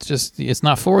 That's just, it's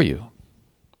not for you.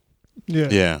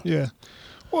 Yeah.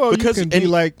 Well, because you can be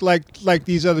like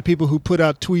these other people who put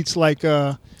out tweets like,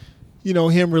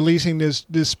 him releasing this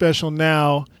special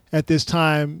now at this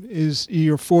time is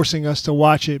you're forcing us to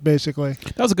watch it, basically.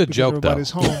 That was a good joke,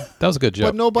 everybody's though. Home. That was a good joke.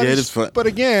 But nobody's. But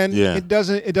again, yeah. it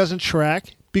doesn't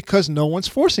track because no one's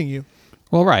forcing you.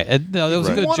 Well, right. It was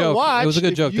a good joke. It was a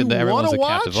good joke that everyone's a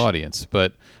captive audience,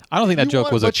 but I don't think that joke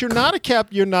was. But you're not a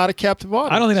captive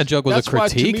audience. I don't think that joke was a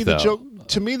critique, though.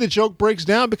 To me, the joke breaks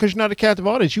down because you're not a captive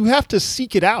audience. You have to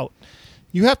seek it out.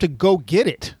 You have to go get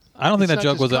it. I don't think that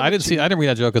joke was. I didn't read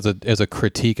that joke as a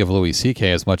critique of Louis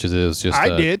C.K. as much as it was just.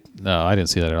 I did. No, I didn't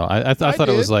see that at all. I thought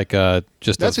it was like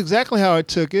just. That's exactly how I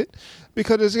took it,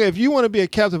 because if you want to be a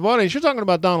captive audience, you're talking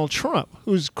about Donald Trump,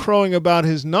 who's crowing about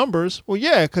his numbers. Well,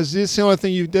 yeah, because it's the only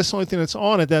thing that's the only thing that's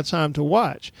on at that time to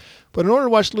watch. But in order to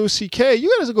watch Louis C.K.,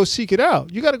 you got to go seek it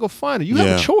out. You got to go find it. You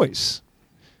have a choice.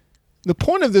 The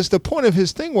point of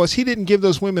his thing was he didn't give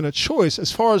those women a choice.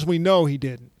 As far as we know, he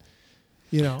didn't.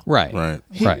 Right.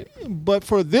 But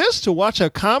for this, to watch a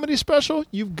comedy special,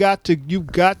 you've got to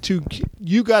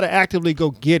actively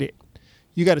go get it.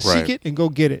 You got to seek it and go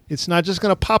get it. It's not just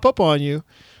going to pop up on you,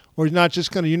 or you're not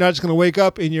just going to wake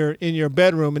up in your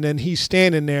bedroom and then he's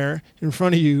standing there in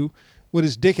front of you with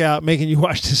his dick out making you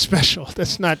watch this special.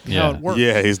 That's not how it works.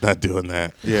 Yeah, he's not doing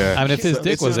that. Yeah. I mean, if his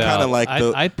dick was out, like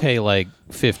I'd pay like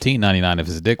 $15.99 if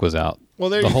his dick was out. Well,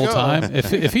 there the you whole go. time.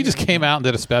 If he just came out and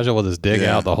did a special with his dick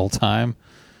out the whole time,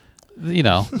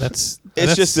 that's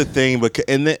just a thing.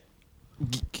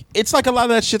 It's like a lot of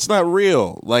that shit's not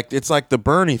real. Like, it's like the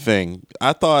Bernie thing.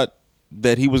 I thought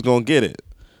that he was gonna get it,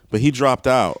 but he dropped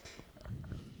out.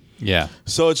 Yeah.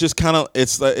 So it's just kind of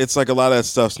it's like a lot of that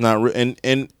stuff's not real,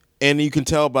 and you can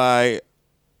tell by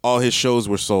all his shows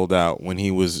were sold out when he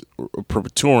was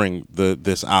touring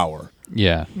this hour.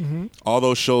 Yeah. Mm-hmm. All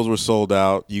those shows were sold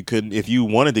out. You couldn't, if you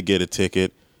wanted to get a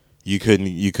ticket, you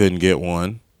couldn't get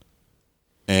one.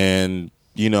 And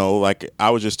like I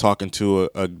was just talking to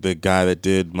the guy that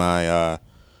did my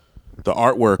the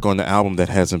artwork on the album that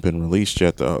hasn't been released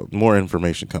yet. More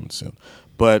information coming soon.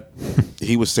 But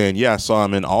he was saying, I saw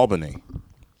him in Albany.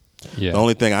 Yeah. The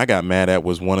only thing I got mad at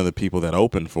was one of the people that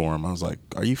opened for him. I was like,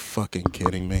 "Are you fucking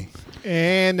kidding me?"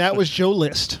 And that was Joe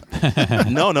List.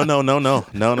 No.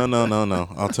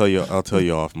 I'll tell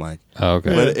you off, Mike. Oh,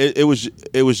 okay. But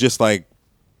it was just like,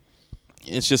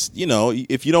 it's just,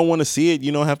 if you don't want to see it,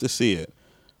 you don't have to see it.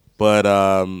 But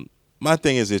my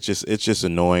thing is, it's just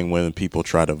annoying when people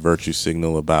try to virtue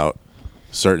signal about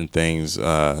certain things.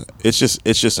 It's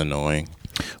just annoying.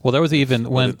 Well, there was even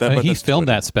when he filmed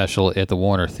that special at the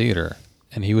Warner Theater,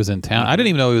 and he was in town. I didn't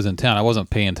even know he was in town. I wasn't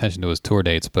paying attention to his tour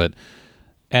dates, but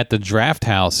at the Draft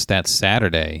House that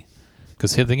Saturday,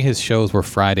 because I think his shows were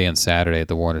Friday and Saturday at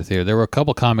the Warner Theater, there were a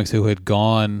couple comics who had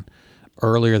gone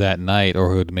earlier that night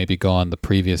or who had maybe gone the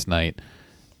previous night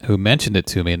who mentioned it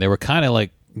to me, and they were kind of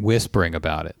like whispering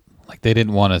about it. Like they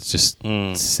didn't want to just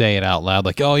say it out loud,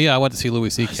 like, "Oh yeah, I went to see Louis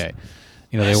C.K."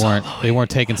 You know, they weren't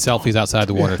taking selfies outside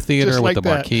the Warner Theater with the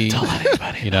marquee. Tell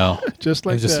anybody. You know, just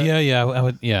like just, that. I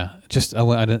would, just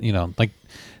I didn't, you know, like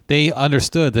they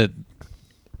understood that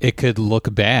it could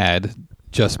look bad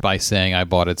just by saying I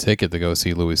bought a ticket to go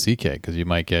see Louis C.K. because you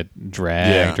might get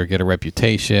dragged or get a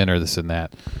reputation or this and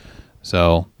that.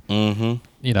 So, you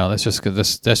know, that's just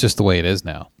the way it is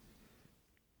now.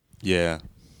 Yeah.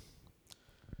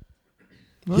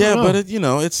 Yeah, but it, you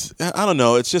know, it's, I don't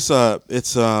know. It's just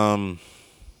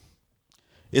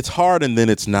it's hard, and then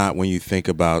it's not when you think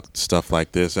about stuff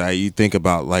like this. You think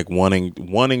about like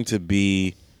wanting to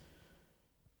be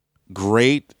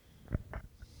great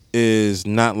is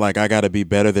not like I got to be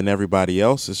better than everybody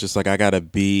else. It's just like I got to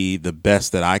be the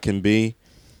best that I can be.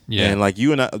 Yeah. And like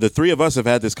you and I, the three of us have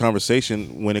had this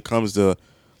conversation when it comes to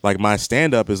like my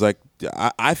stand up is like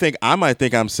I think I might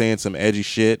think I'm saying some edgy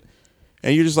shit.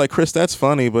 And you're just like, Chris, that's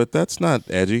funny, but that's not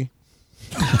edgy.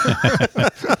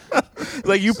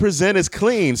 Like you present as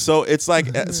clean. So it's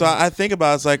like, so I think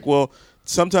about it's like, well,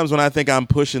 sometimes when I think I'm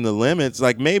pushing the limits,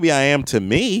 like maybe I am to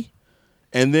me.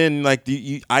 And then like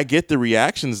I get the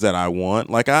reactions that I want.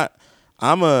 Like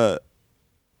I'm a,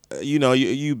 you know,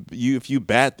 you if you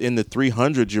bat in the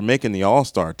 300s, you're making the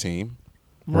All-Star team.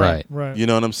 Right. You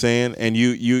know what I'm saying? And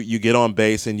you get on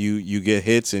base and you get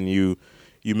hits and you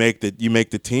make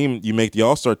the team, you make the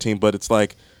All-Star team, but it's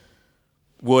like,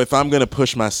 well, if I'm going to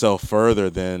push myself further,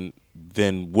 then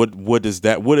what does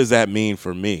that mean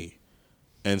for me?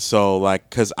 And so like,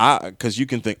 cause you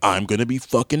can think I'm going to be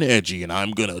fucking edgy and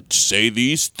I'm going to say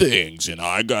these things and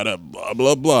I got to blah,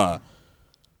 blah, blah.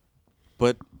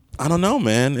 But I don't know,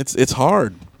 man. It's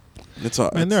hard. It's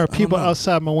hard. And there are people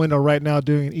outside my window right now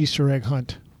doing an Easter egg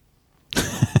hunt.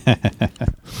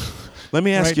 Let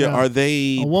me ask right you, now. are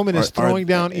they... A woman is throwing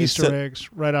down Easter eggs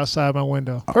right outside my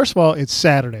window. First of all, it's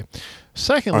Saturday.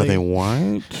 Secondly... Are they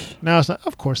white? Now it's not...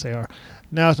 Of course they are.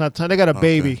 Now it's not time. They got a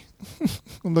baby.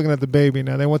 I'm looking at the baby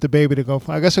now. They want the baby to go...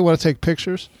 I guess they want to take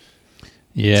pictures.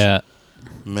 Yeah.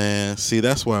 Man, see,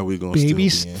 that's why we're going to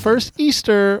Baby's first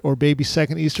Easter or baby's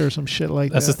second Easter or some shit like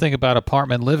that. That's the thing about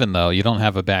apartment living, though. You don't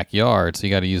have a backyard, so you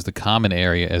got to use the common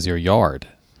area as your yard.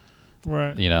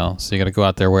 Right. You know, so you got to go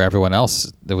out there where everyone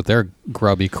else with their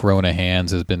grubby Corona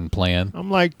hands has been playing. I'm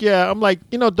like, you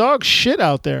know, dogs shit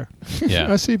out there.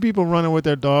 Yeah. I see people running with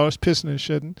their dogs, pissing and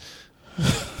shitting.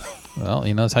 Well,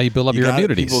 you know, that's how you build up your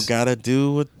immunities. People got to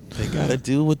do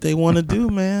what they want to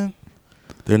do, man.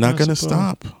 They're not going to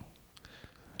stop.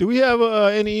 Do we have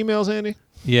any emails, Andy?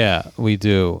 Yeah, we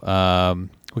do.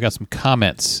 We got some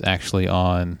comments actually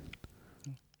on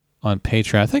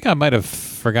Patreon. I think I might have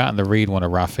forgotten to read one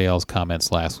of Raphael's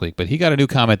comments last week, but he got a new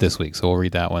comment this week, so we'll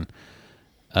read that one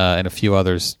and a few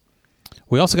others.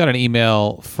 We also got an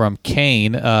email from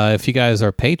Kane. If you guys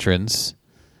are patrons,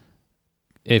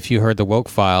 if you heard the Woke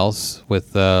Files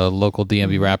with local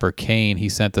DMV rapper Kane, he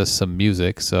sent us some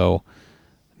music. So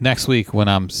next week when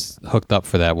I'm hooked up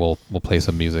for that, we'll play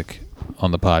some music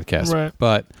on the podcast. Right.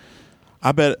 But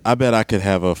I bet I could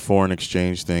have a foreign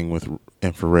exchange thing with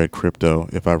infrared crypto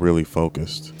if I really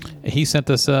focused. He sent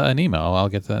us an email. I'll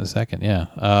get to that in a second.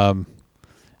 Yeah.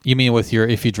 You mean with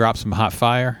if you drop some hot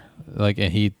fire, like,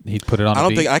 and he'd put it on? I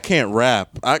don't think I can't rap.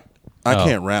 I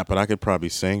can't rap, but I could probably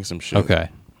sing some shit. Okay.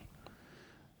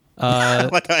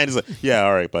 Like I just like, yeah,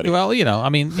 all right, buddy. Well, you know, I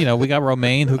mean, you know, we got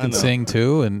Romaine who can sing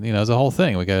too, and you know, it's a whole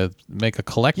thing. We got to make a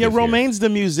collective. Yeah, Romaine's the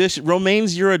musician.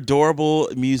 Romaine's your adorable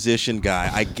musician guy.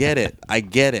 I get it.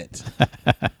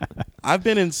 I've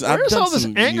been in. Where's all this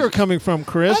anger coming from,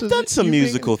 Chris? I've done some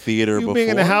musical theater before. You being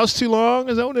in the house too long?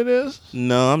 Is that what it is?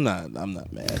 No, I'm not. I'm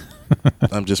not mad.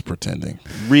 I'm just pretending.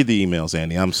 Read the emails,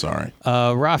 Andy. I'm sorry.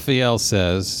 Raphael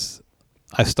says,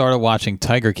 I started watching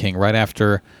Tiger King right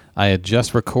after I had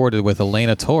just recorded with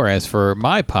Elena Torres for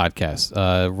my podcast.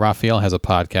 Raphael has a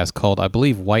podcast called, I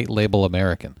believe, White Label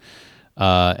American.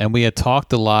 And we had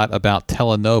talked a lot about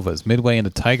telenovelas. Midway into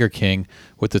Tiger King,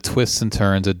 with the twists and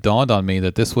turns, it dawned on me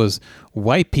that this was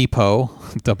white people,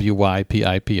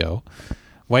 W-Y-P-I-P-O,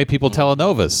 white people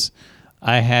telenovas.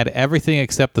 It had everything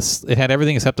except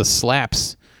the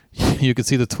slaps. You could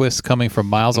see the twists coming from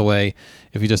miles away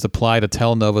if you just applied a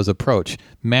telenovelas approach.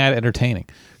 Mad entertaining.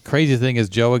 Crazy thing is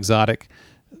Joe Exotic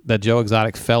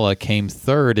fella came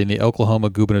third in the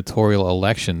Oklahoma gubernatorial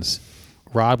elections.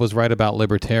 Rod was right about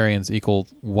libertarians equal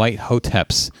white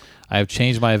hoteps. I have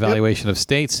changed my evaluation of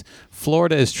states.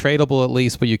 Florida is tradable at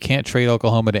least, but you can't trade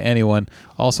Oklahoma to anyone.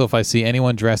 Also, if I see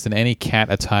anyone dressed in any cat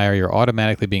attire, you're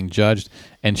automatically being judged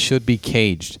and should be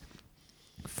caged.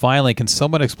 Finally, can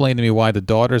someone explain to me why the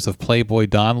daughters of Playboy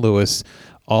Don Lewis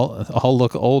all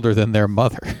look older than their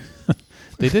mother?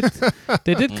 They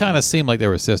did kind of seem like they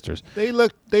were sisters. They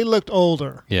looked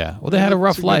older. Yeah. Well, they had a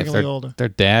rough life. Their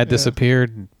dad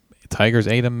disappeared. Tigers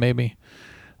ate him, maybe.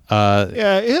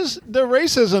 The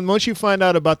racism. Once you find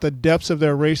out about the depths of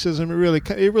their racism,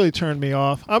 it really turned me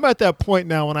off. I'm at that point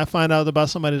now when I find out about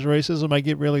somebody's racism, I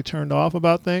get really turned off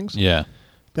about things. Yeah.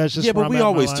 That's just but we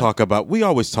always talk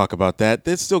about that.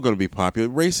 It's still going to be popular.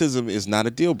 Racism is not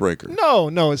a deal breaker.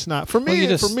 No, it's not. For me,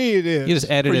 it is. You just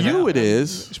added it. For you, it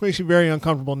is. Which makes you very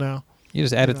uncomfortable now. You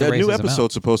just added the racism. That new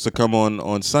episode's supposed to come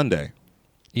on Sunday.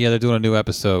 Yeah, they're doing one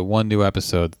new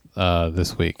episode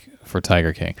this week for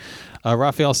Tiger King.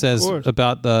 Raphael says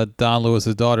about Don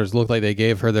Lewis's daughters, looked like they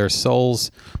gave her their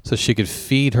souls so she could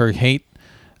feed her hate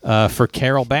for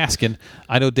Carol Baskin.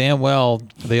 I know damn well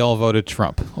they all voted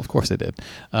Trump. Of course they did.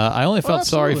 I only felt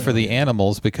sorry for the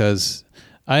animals because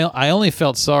I only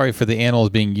felt sorry for the animals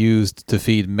being used to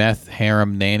feed meth,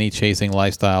 harem, nanny-chasing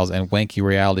lifestyles, and wanky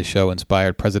reality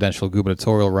show-inspired presidential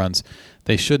gubernatorial runs.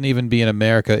 They shouldn't even be in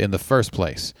America in the first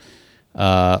place.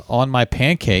 On My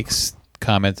Pancakes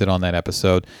commented on that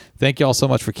episode. Thank you all so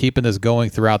much for keeping this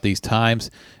going throughout these times.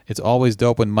 It's always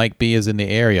dope when Mike B is in the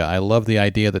area. I love the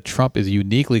idea that Trump is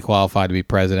uniquely qualified to be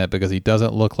president because he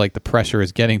doesn't look like the pressure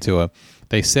is getting to him.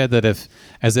 They said that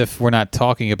as if we're not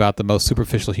talking about the most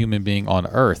superficial human being on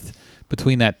earth.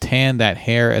 Between that tan, that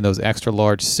hair, and those extra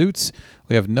large suits,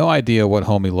 we have no idea what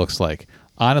homie looks like.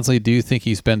 Honestly, do you think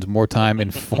he spends more time in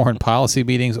foreign policy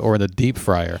meetings or in the deep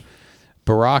fryer?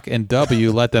 Barack and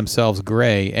W let themselves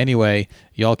gray. Anyway,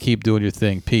 y'all keep doing your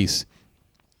thing. Peace.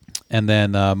 And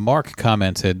then Mark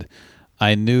commented,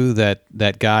 I knew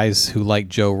that guys who like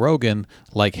Joe Rogan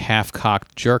like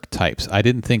half-cocked jerk types. I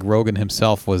didn't think Rogan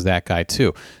himself was that guy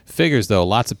too. Figures though,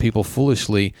 lots of people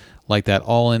foolishly like that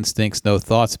all instincts, no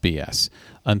thoughts BS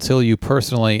until you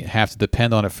personally have to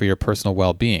depend on it for your personal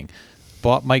well-being.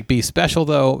 Bought Mike B special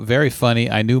though, very funny.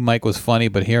 I knew Mike was funny,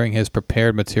 but hearing his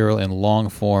prepared material in long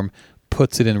form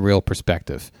puts it in real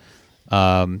perspective.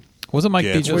 Wasn't Mike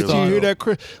B just wait till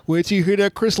you hear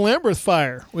that Chris Lambert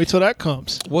fire. Wait till that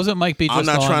comes. Wasn't Mike B just I'm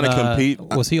not trying to compete.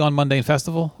 Was he on Mundane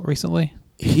Festival recently?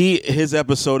 His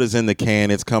episode is in the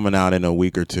can. It's coming out in a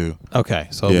week or two. Okay,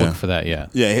 so look for that.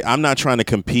 Yeah. I'm not trying to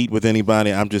compete with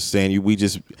anybody. I'm just saying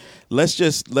let's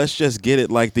just get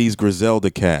it like these Griselda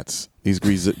cats, these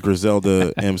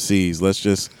Griselda MCs. Let's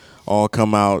just all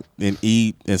come out and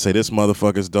eat and say this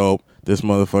motherfucker's dope. This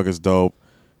motherfucker's dope.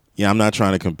 Yeah, I'm not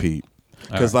trying to compete.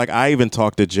 Because I even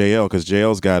talked to JL because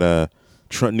JL's got a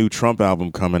new Trump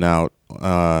album coming out,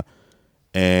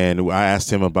 and I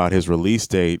asked him about his release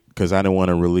date because I didn't want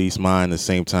to release mine the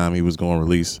same time he was going to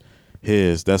release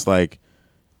his. That's like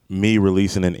me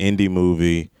releasing an indie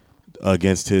movie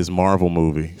against his Marvel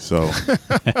movie. So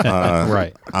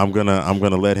right, I'm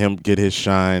gonna let him get his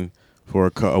shine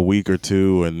for a week or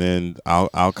two, and then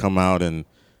I'll come out and.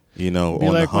 On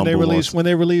like when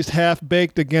they released Half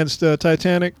Baked against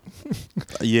Titanic.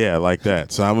 Yeah, like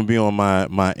that. So I'm gonna be on my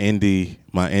indie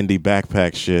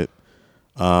backpack shit,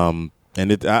 and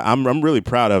I'm really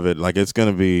proud of it. Like it's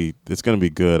gonna be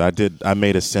good. I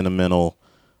made a sentimental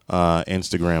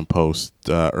Instagram post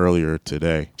earlier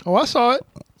today. Oh, I saw it.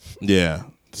 Yeah,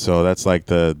 so that's like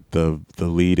the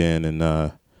lead in,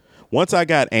 and once I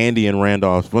got Andy and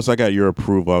Randolph, once I got your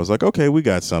approval, I was like, okay, we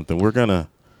got something. We're gonna.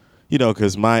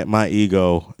 Because my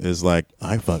ego is like,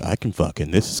 I can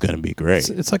fucking, this is going to be great.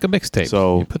 It's like a mixtape.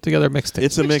 So you put together a mixtape.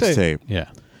 It's a mixtape. Yeah.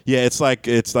 Yeah, it's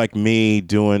like me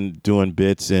doing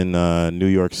bits in New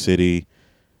York City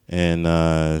and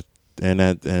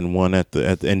one in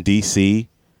DC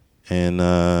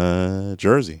and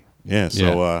Jersey. Yeah,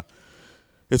 so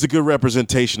it's a good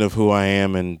representation of who I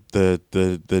am, and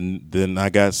then I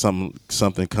got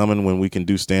something coming when we can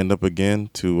do stand up again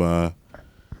to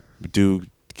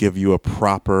give you a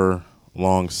proper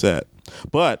long set.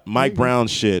 But Mike Brown's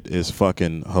shit is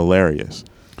fucking hilarious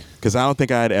because I don't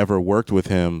think I had ever worked with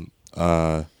him.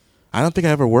 I don't think I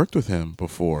ever worked with him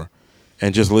before,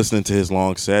 and just listening to his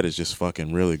long set is just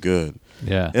fucking really good.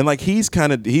 Yeah, and like he's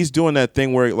doing that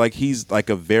thing where like he's like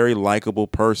a very likable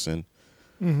person,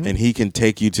 and he can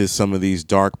take you to some of these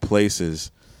dark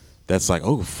places. That's like,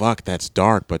 oh fuck, that's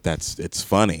dark, but it's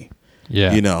funny.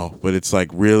 Yeah, but it's like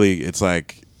really, it's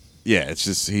like. Yeah, it's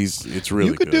just it's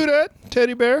really good. You could do that,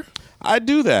 Teddy Bear. I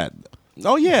do that.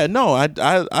 Oh yeah, no,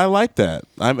 I like that.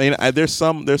 I mean, there's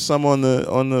some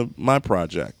on my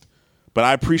project, But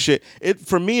I appreciate it.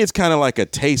 For me, it's kind of like a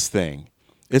taste thing.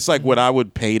 It's like what I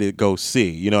would pay to go see.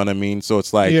 You know what I mean? So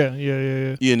it's like, yeah.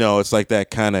 You know, it's like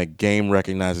that kind of game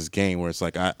recognizes game where it's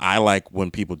like I like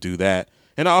when people do that,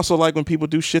 and I also like when people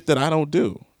do shit that I don't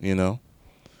do. You know,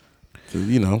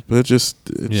 but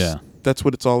that's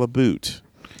what it's all about.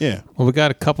 Yeah. Well, we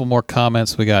got a couple more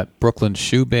comments. We got Brooklyn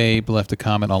Shoe Babe left a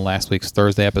comment on last week's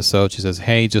Thursday episode. She says,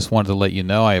 "Hey, just wanted to let you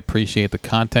know I appreciate the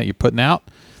content you're putting out.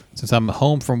 Since I'm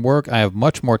home from work, I have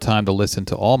much more time to listen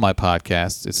to all my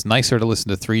podcasts. It's nicer to listen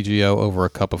to 3GO over a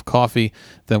cup of coffee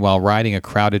than while riding a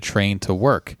crowded train to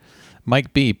work.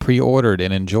 Mike B. pre-ordered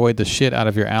and enjoyed the shit out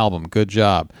of your album. Good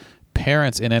job.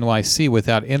 Parents in NYC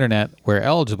without internet were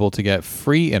eligible to get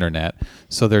free internet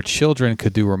so their children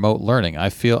could do remote learning. I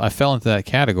fell into that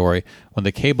category. When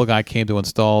the cable guy came to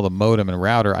install the modem and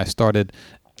router, I started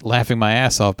laughing my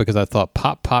ass off because I thought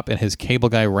Pop and his cable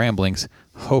guy ramblings.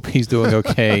 Hope he's doing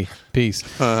okay. Peace."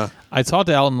 I talked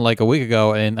to Elton like a week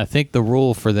ago, and I think the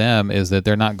rule for them is that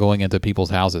they're not going into people's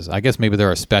houses. I guess maybe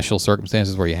there are special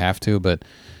circumstances where you have to, but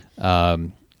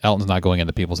Elton's not going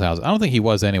into people's houses. I don't think he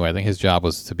was anyway. I think his job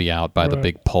was to be out by the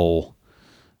big pole.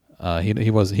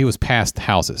 He was past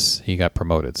houses. He got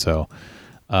promoted. So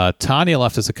Tanya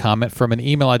left us a comment from an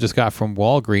email I just got from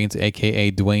Walgreens,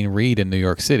 a.k.a. Dwayne Reed in New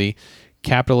York City.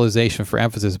 Capitalization for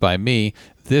emphasis by me.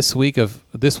 This week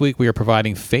we are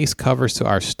providing face covers to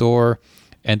our store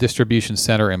and distribution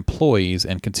center employees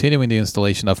and continuing the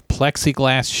installation of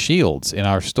plexiglass shields in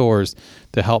our stores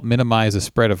to help minimize the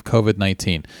spread of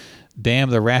COVID-19.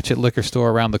 Damn, the Ratchet liquor store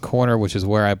around the corner, which is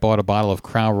where I bought a bottle of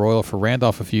Crown Royal for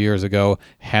Randolph a few years ago,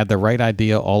 had the right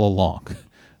idea all along.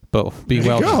 But be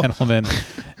well, gentlemen.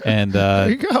 And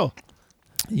there you go.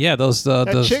 Yeah,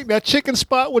 that chicken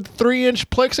spot with 3-inch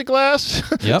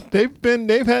plexiglass. Yep, they've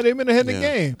been ahead of the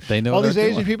game. They know all these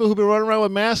Asian people who've been running around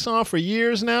with masks on for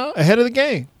years now, ahead of the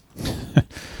game.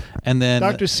 And then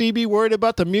Dr. CB worried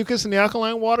about the mucus in the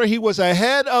alkaline water. He was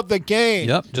ahead of the game.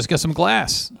 Yep, just get some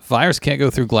glass. Virus can't go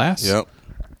through glass. Yep.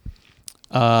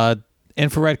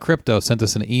 Infrared Crypto sent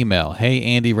us an email. Hey,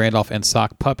 Andy, Randolph, and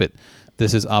Sock Puppet.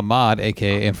 This is Ahmad,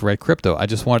 a.k.a. Infrared Crypto. I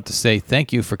just wanted to say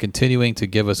thank you for continuing to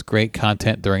give us great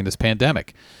content during this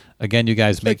pandemic. Again, you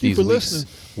guys make these weeks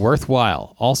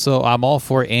worthwhile. Also, I'm all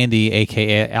for Andy,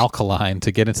 a.k.a. Alkaline,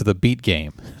 to get into the beat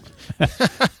game.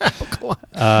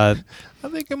 I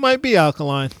think it might be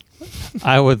Alkaline.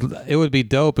 It would be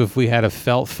dope if we had a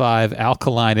Felt 5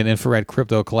 Alkaline and Infrared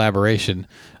Crypto collaboration.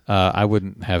 I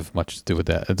wouldn't have much to do with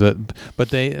that, but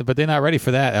they're not ready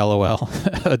for that. LOL.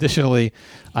 Additionally,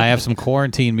 I have some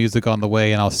quarantine music on the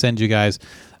way, and I'll send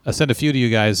a few to you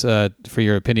guys for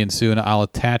your opinion soon. I'll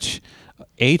attach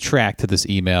a track to this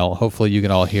email. Hopefully, you can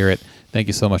all hear it. Thank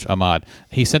you so much, Ahmad.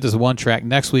 He sent us one track.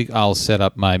 Next week, I'll set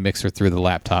up my mixer through the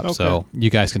laptop, so you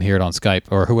guys can hear it on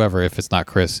Skype, or whoever, if it's not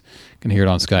Chris, can hear it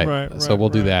on Skype. So we'll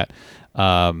do that.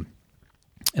 And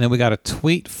then we got a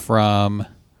tweet from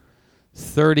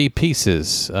 30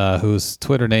 Pieces, whose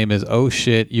Twitter name is "Oh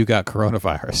shit, you got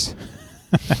coronavirus."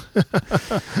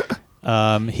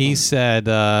 He said,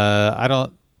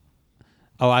 because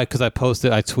I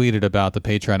tweeted about the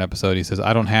Patreon episode. He says,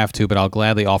 "I don't have to, but I'll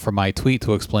gladly offer my tweet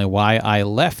to explain why I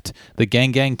left the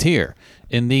Gang tier.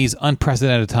 In these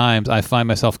unprecedented times, I find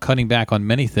myself cutting back on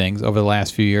many things. Over the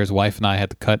last few years, wife and I had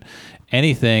to cut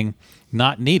anything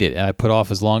not needed, and I put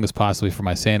off as long as possible for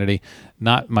my sanity.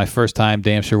 Not my first time,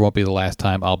 damn sure won't be the last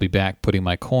time. I'll be back putting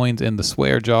my coins in the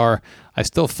swear jar. I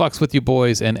still fucks with you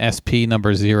boys, and SP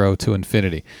number 0 to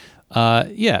infinity."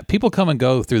 Yeah, people come and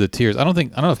go through the tiers. I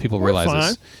don't know if people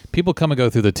realize this. People come and go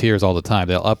through the tiers all the time.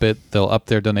 They'll up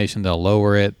their donation, they'll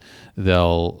lower it,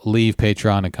 they'll leave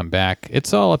Patreon and come back.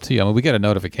 It's all up to you. I mean, we get a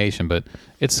notification, but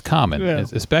it's common,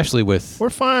 especially with... We're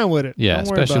fine with it. Yeah,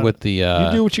 especially with the... you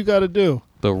do what you got to do.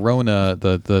 The Rona,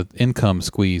 the income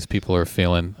squeeze people are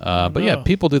feeling. But yeah,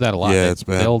 people do that a lot. Yeah, it's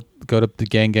bad. They'll go to the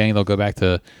Gang, they'll go back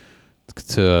to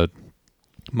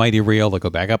Mighty Real, they'll go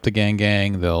back up to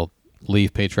Gang, they'll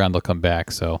leave Patreon, they'll come back.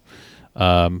 So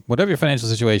whatever your financial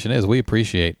situation is, we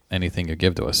appreciate anything you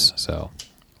give to us. So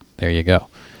there you go.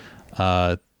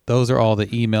 Those are all the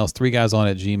emails.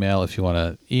 3guyson@gmail if you want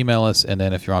to email us. And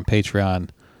then if you're on Patreon,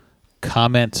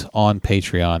 comment on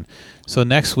Patreon. So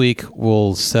next week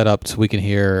we'll set up so we can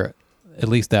hear at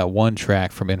least that one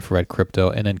track from Infrared Crypto.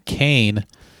 And then Kane,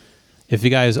 if you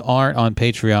guys aren't on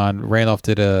Patreon, Randolph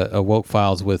did a Woke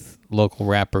Files with local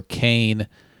rapper Kane,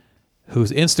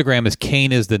 whose Instagram is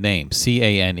Kane is the name.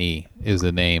 Kane is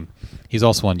the name. He's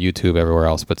also on YouTube everywhere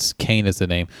else, but Kane is the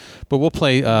name. But we'll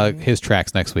play his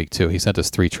tracks next week too. He sent us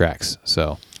 3 tracks.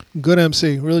 So good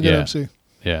MC, really good MC.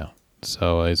 Yeah.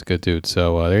 So he's a good dude.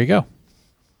 So there you go.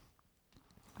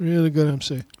 Really good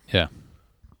MC. Yeah.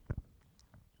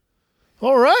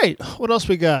 All right. What else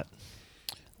we got?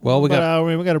 Well, we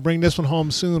got to bring this one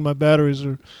home soon. My batteries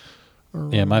are.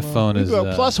 Yeah, my phone is.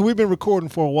 Plus, we've been recording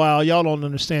for a while. Y'all don't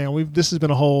understand. This has been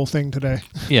a whole thing today.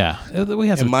 Yeah, we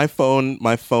have. And my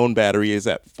phone battery is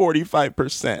at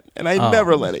 45%, and I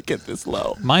never let it get this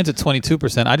low. Mine's at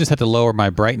 22%. I just had to lower my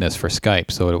brightness for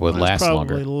Skype so it would last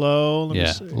longer. Probably low. Let me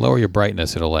see. Lower your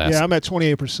brightness; it'll last. Yeah, I'm at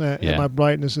 28%, and my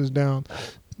brightness is down.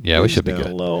 Yeah, we should be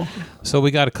good. Low. So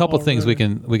we got a couple things we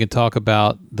can talk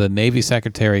about. The Navy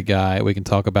Secretary guy. We can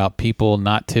talk about people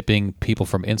not tipping people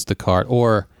from Instacart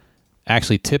or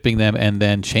actually tipping them and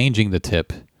then changing the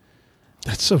tip.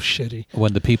 That's so shitty.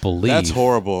 When the people leave. That's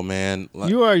horrible, man.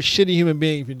 You are a shitty human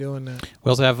being if you're doing that. We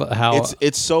also have how...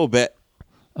 It's so bad.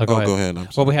 Go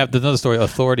ahead. Well, we have another story.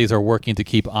 Authorities are working to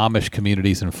keep Amish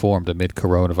communities informed amid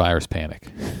coronavirus panic.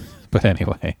 But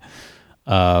anyway,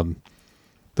 the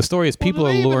story is people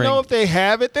are luring... They don't even know if they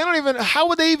have it. They don't even... How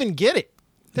would they even get it?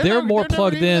 They're more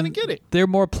plugged in. They're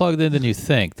more plugged in than you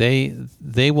think.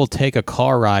 They will take a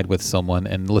car ride with someone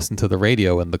and listen to the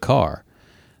radio in the car.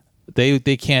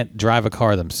 They can't drive a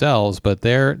car themselves, but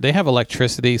they have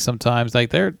electricity sometimes. Like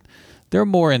they're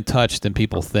more in touch than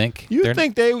people think. You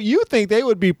think they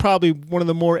would be probably one of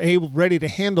the more ready to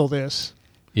handle this.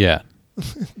 Yeah.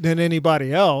 Than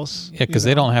anybody else. Yeah, because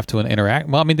they don't have to interact.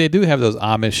 Well, I mean, they do have those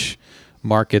Amish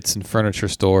markets and furniture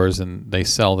stores, and they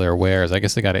sell their wares. I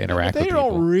guess they got to interact with people. They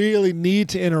don't really need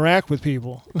to interact with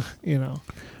people,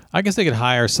 I guess they could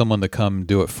hire someone to come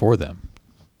do it for them,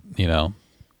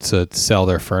 to sell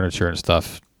their furniture and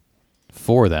stuff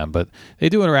for them. But they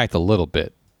do interact a little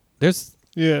bit. There's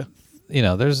a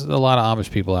lot of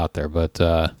Amish people out there, but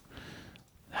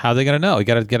how are they gonna know? You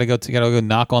gotta go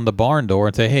knock on the barn door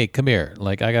and say, "Hey, come here.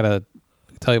 Like I gotta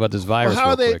tell you about this virus."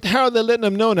 Well, how are they letting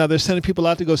them know now? They're sending people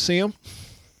out to go see them?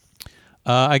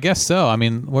 I guess so. I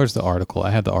mean, where's the article? I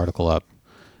had the article up.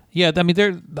 Yeah, I mean,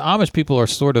 the Amish people are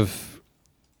sort of,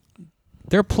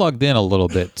 they're plugged in a little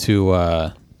bit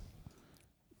to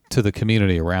the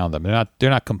community around them. They're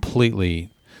not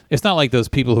completely. It's not like those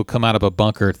people who come out of a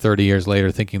bunker 30 years later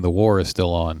thinking the war is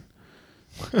still on.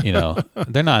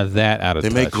 They're not that out of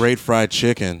touch. They make great fried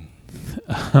chicken.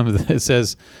 It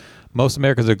says most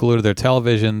Americans are glued to their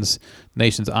televisions.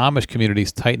 Nation's Amish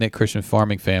communities, tight-knit Christian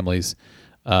farming families,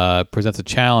 presents a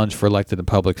challenge for elected and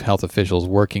public health officials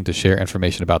working to share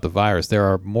information about the virus. There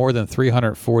are more than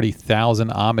 340,000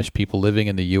 Amish people living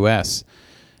in the U.S.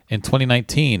 in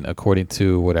 2019, according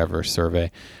to whatever survey.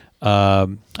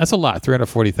 That's a lot,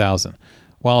 340,000.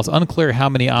 While it's unclear how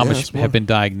many Amish have been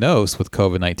diagnosed with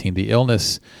COVID-19, the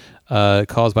illness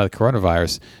caused by the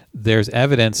coronavirus, there's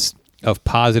evidence of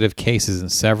positive cases in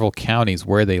several counties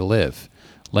where they live.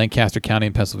 Lancaster County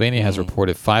in Pennsylvania has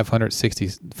reported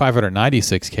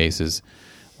 596 cases,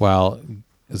 while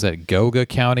Goga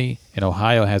County in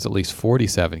Ohio has at least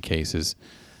 47 cases.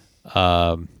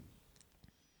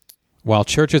 While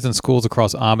churches and schools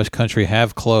across Amish country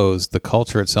have closed, the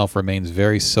culture itself remains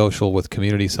very social, with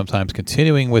communities sometimes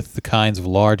continuing with the kinds of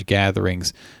large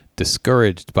gatherings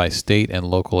discouraged by state and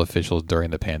local officials during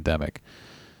the pandemic.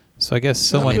 So I guess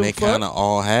they kind of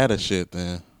all had a shit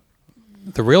then.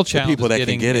 The real challenge is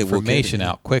getting information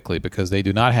out quickly, because they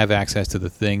do not have access to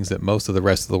the things that most of the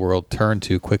rest of the world turn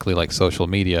to quickly, like social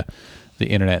media, the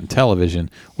internet, and television.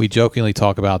 We jokingly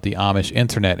talk about the Amish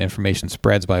internet. Information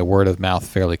spreads by word of mouth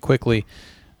fairly quickly.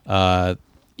 Because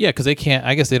they can't.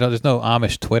 I guess they don't. There's no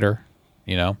Amish Twitter,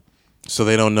 So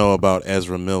they don't know about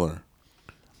Ezra Miller.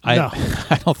 I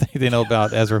don't think they know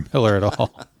about Ezra Miller at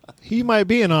all. He might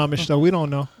be an Amish, though. We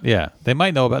don't know. Yeah, they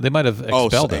might know about. They might have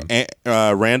expelled him.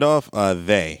 Randolph.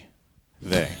 They.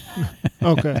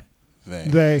 Okay.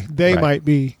 They might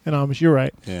be an Amish. You're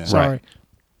right. Yeah.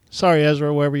 Sorry,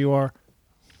 Ezra, wherever you are.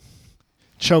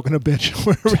 Choking a bitch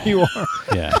wherever you are.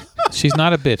 Yeah, she's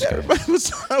not a bitch.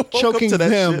 Choking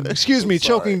them. Excuse me,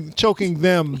 choking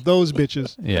them. Those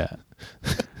bitches. Yeah.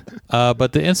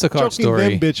 But the Instacart story.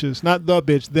 Choking them bitches, not the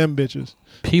bitch. Them bitches.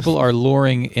 People are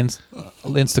luring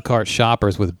Instacart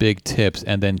shoppers with big tips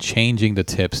and then changing the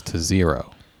tips to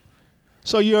zero.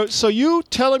 So you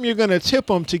tell them you're going to tip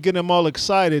them to get them all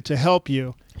excited to help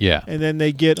you. Yeah. And then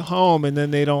they get home and then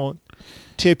they don't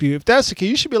tip you. If that's the case,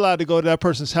 you should be allowed to go to that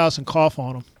person's house and cough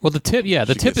on them. Well, the tip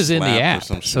is in the app.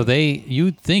 So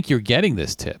you think you're getting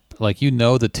this tip. Like,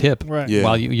 the tip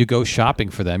while you go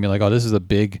shopping for them. You're like, oh, this is a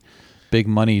big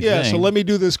money thing. Yeah, so let me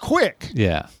do this quick.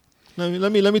 Yeah.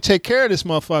 Let me take care of this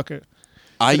motherfucker.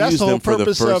 That's the whole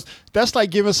purpose of. That's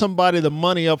like giving somebody the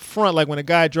money up front. Like when a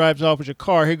guy drives off with your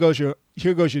car, here goes your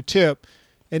tip,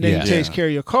 and then he takes care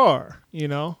of your car. I'm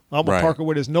gonna park it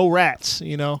where there's no rats.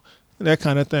 That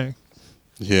kind of thing.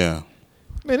 Yeah.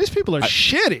 Man, these people are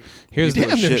shitty. Here's damn,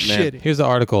 they're shit, shitty. Here's the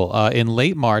article. In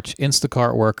late March,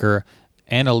 Instacart worker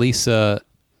Annalisa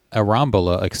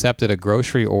Arambola accepted a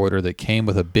grocery order that came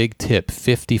with a big tip,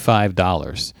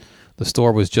 $55. The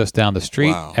store was just down the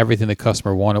street. Wow. Everything the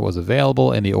customer wanted was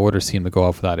available, and the order seemed to go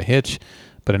off without a hitch.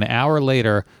 But an hour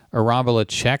later, Arambola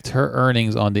checked her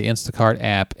earnings on the Instacart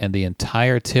app, and the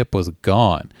entire tip was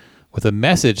gone, with a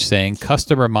message saying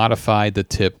customer modified the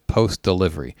tip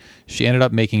post-delivery. She ended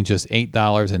up making just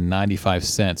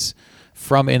 $8.95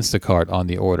 from Instacart on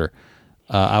the order.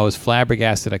 I was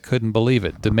flabbergasted. I couldn't believe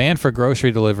it. Demand for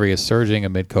grocery delivery is surging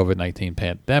amid COVID-19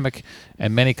 pandemic,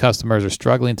 and many customers are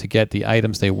struggling to get the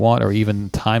items they want or even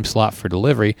time slot for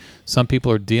delivery. Some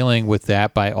people are dealing with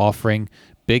that by offering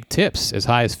big tips as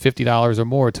high as $50 or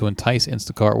more to entice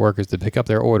Instacart workers to pick up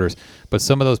their orders. But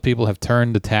some of those people have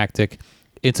turned the tactic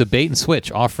into bait and switch,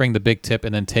 offering the big tip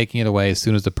and then taking it away as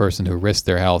soon as the person who risked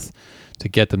their health to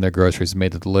get them their groceries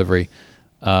made the delivery.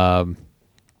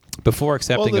 Before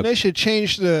accepting, well, then they should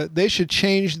change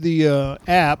the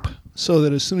app so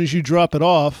that as soon as you drop it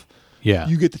off,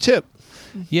 you get the tip.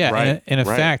 Yeah, right, and in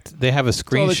fact, they have a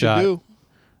screenshot.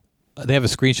 They have a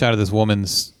screenshot of this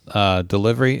woman's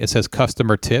delivery. It says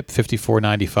customer tip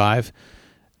 $54.95.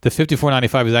 The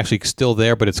 $54.95 is actually still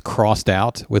there, but it's crossed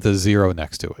out with a zero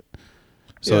next to it.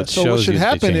 So what should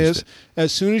happen is,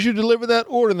 as soon as you deliver that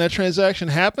order and that transaction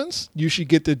happens, you should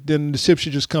get then the tip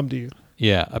should just come to you.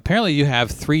 Yeah, apparently you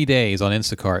have 3 days on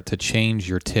Instacart to change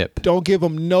your tip. Don't give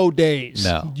them no days.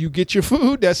 No, you get your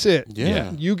food. That's it.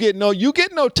 Yeah, you get no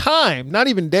time. Not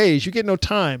even days. You get no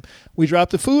time. We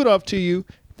drop the food off to you.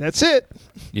 That's it.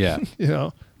 Yeah,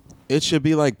 it should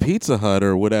be like Pizza Hut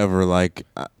or whatever. Like,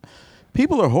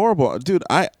 people are horrible, dude.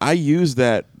 I use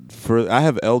that I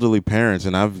have elderly parents,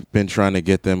 and I've been trying to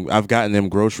get them. I've gotten them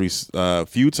groceries a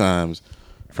few times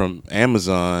from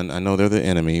Amazon. I know they're the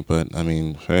enemy, but I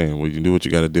mean, hey, well, you can do what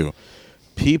you got to do.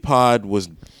 Peapod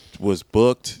was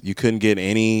booked. You couldn't get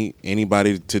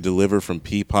anybody to deliver from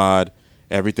Peapod.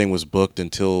 Everything was booked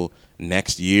until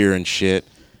next year and shit.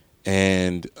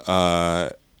 And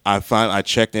I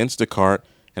checked Instacart,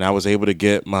 and I was able to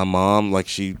get my mom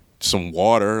some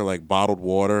water, like bottled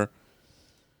water.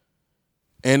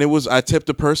 And I tipped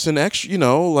the person extra,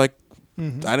 I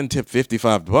didn't tip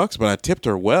 $55, but I tipped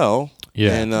her well.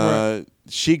 Yeah. And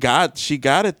she got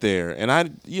it there. And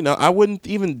I wouldn't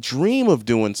even dream of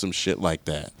doing some shit like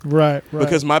that. Right.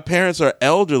 Because my parents are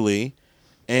elderly,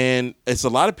 and it's a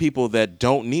lot of people that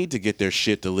don't need to get their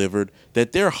shit delivered,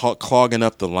 that they're clogging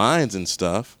up the lines and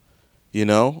stuff,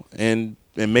 and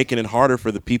making it harder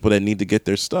for the people that need to get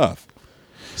their stuff.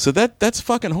 So that's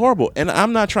fucking horrible. And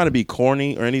I'm not trying to be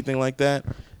corny or anything like that.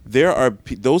 There are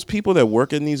those people that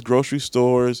work in these grocery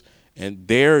stores, and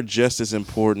they're just as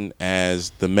important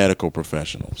as the medical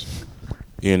professionals.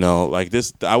 Like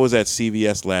this, I was at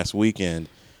CVS last weekend,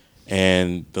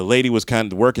 and the lady was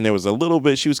kind of working there. Was a little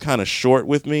bit, she was kind of short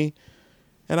with me.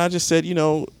 And I just said,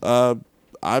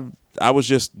 I was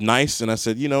just nice, and I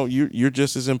said, you're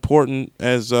just as important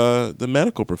as the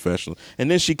medical professional.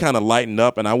 And then she kind of lightened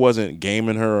up, and I wasn't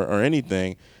gaming her or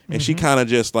anything. And she kind of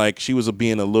just she was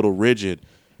being a little rigid.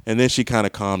 And then she kind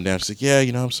of calmed down. She's like, yeah,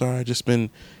 I'm sorry. I've just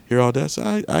been here all day.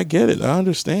 So I get it. I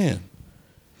understand.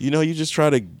 You just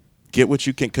try to get what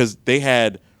you can, because they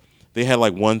had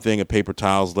like one thing of paper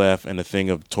towels left and a thing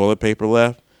of toilet paper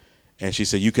left. And she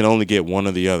said, you can only get one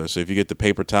or the other. So if you get the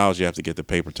paper towels, you have to get the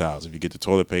paper towels. If you get the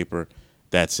toilet paper,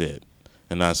 that's it.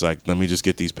 And I was like, let me just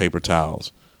get these paper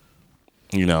towels.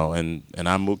 And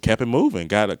I kept it moving.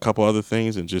 Got a couple other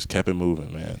things and just kept it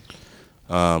moving, man.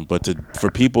 But for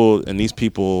people, and these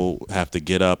people have to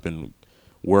get up and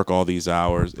work all these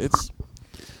hours. It's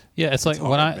like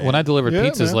hard, when I delivered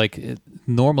pizzas, man.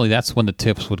 Normally that's when the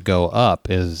tips would go up,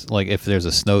 is like if there's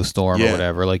a snowstorm or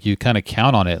whatever, like you kind of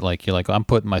count on it. Like you're like, I'm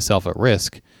putting myself at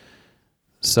risk.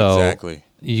 So exactly,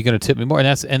 you're going to tip me more.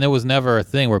 And there was never a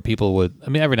thing where people would,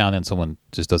 every now and then someone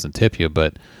just doesn't tip you,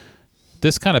 but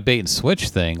this kind of bait and switch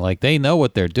thing, like they know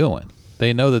what they're doing.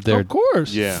 They know that they're of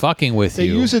course fucking with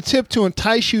you. They use a tip to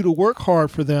entice you to work hard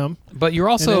for them. But you're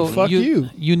also, and then fuck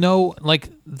you. Like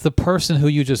the person who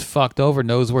you just fucked over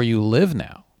knows where you live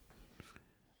now.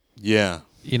 Yeah.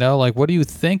 Like what are you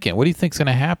thinking? What do you think's going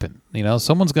to happen?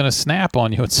 Someone's going to snap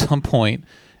on you at some point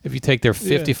if you take their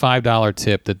 $55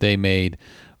 tip that they made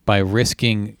by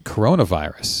risking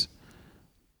coronavirus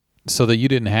so that you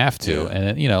didn't have to. Yeah.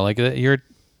 And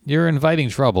you're inviting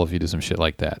trouble if you do some shit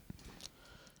like that.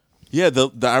 Yeah,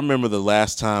 I remember the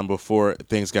last time before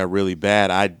things got really bad,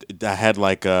 I had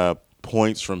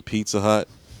points from Pizza Hut,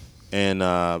 and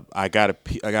I got a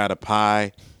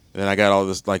pie, and then I got all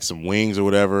this some wings or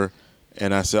whatever,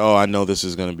 And I said, "Oh, I know this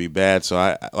is going to be bad." So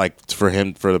I for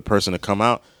the person to come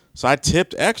out. So I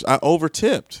tipped I over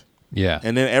tipped. Yeah.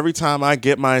 And then every time I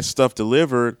get my stuff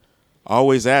delivered, I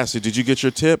always ask, "Did you get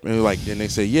your tip?" And they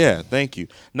say, "Yeah, thank you."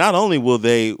 Not only will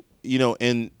they,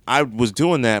 and I was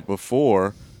doing that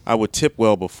before. I would tip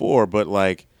well before, but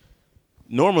like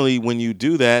normally when you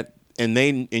do that and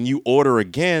you order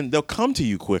again, they'll come to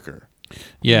you quicker.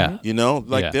 Yeah.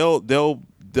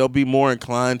 They'll be more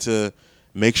inclined to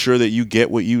make sure that you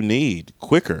get what you need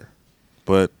quicker.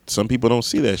 But some people don't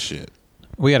see that shit.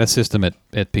 We had a system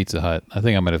at Pizza Hut. I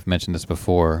think I might have mentioned this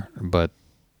before, but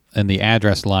in the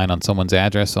address line on someone's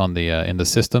address on the in the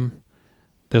system,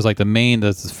 there's like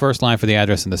the first line for the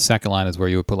address, and the second line is where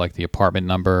you would put like the apartment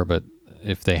number, but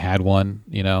if they had one,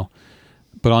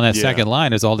 But on that second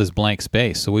line is all this blank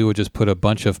space. So we would just put a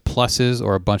bunch of pluses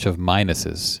or a bunch of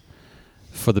minuses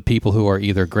for the people who are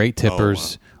either great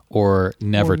tippers or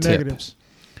never tip. Negatives.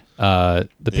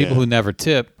 The people who never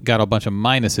tip got a bunch of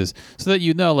minuses so that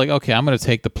like, okay, I'm going to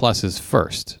take the pluses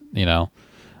first, Now,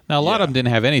 a lot of them didn't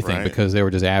have anything because they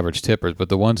were just average tippers, but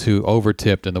the ones who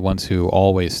over-tipped and the ones who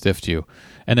always stiffed you.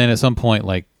 And then at some point,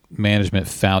 like, management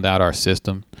found out our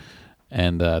system,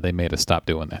 and they made us stop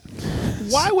doing that.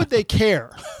 Why would they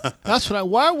care? That's what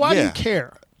why do you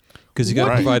care? Because you got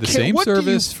to provide the same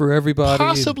service for everybody.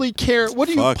 Possibly care? What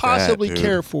do you possibly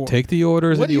care for? Take the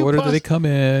orders in the order that they come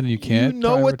in. You can't. You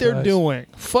know what they're doing.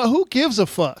 Who gives a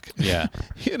fuck? Yeah.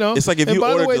 It's like if you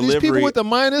order delivery. By the way, these people with the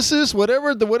minuses,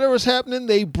 whatever's happening,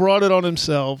 they brought it on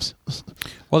themselves.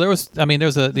 Well,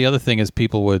 the other thing is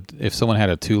people would, if someone had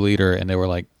a 2-liter and there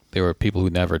were people who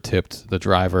never tipped the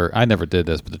driver. I never did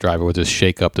this, but the driver would just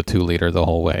shake up the 2-liter the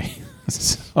whole way.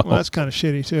 Well, that's kind of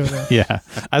shitty too. Though. Yeah,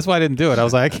 that's why I didn't do it. I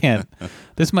was like, I can't.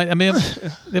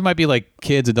 There might be like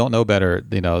kids that don't know better,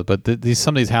 But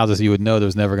some of these houses, you would know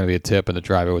there's never going to be a tip, and the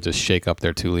driver would just shake up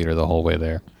their 2-liter the whole way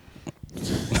there.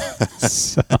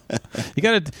 So, I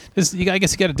guess you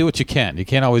got to do what you can. You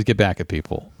can't always get back at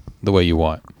people the way you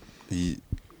want.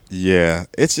 Yeah,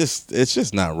 it's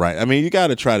just not right. I mean, you got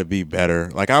to try to be better.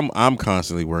 Like I'm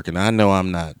constantly working. I know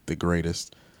I'm not the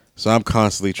greatest, so I'm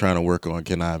constantly trying to work on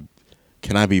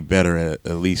can I be better at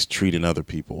least treating other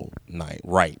people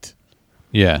right?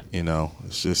 Yeah,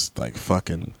 it's just like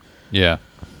fucking. Yeah.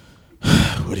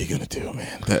 What are you gonna do,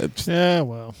 man?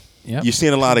 Well. Yeah. You're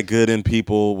seeing a lot of good in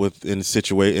people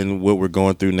in what we're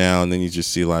going through now, and then you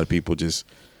just see a lot of people just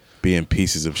being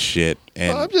pieces of shit.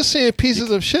 And I'm just saying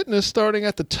pieces of shitness starting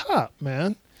at the top,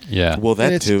 man. Yeah. Well,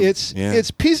 too.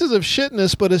 It's pieces of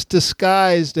shitness, but it's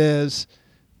disguised as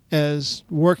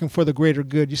working for the greater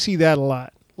good. You see that a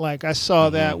lot. Like I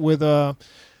saw that with all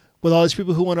these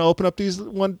people who want to open up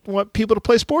want people to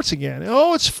play sports again.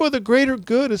 Oh, it's for the greater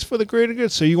good. It's for the greater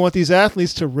good. So you want these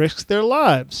athletes to risk their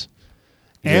lives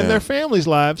and their families'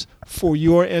 lives for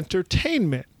your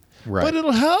entertainment. Right. But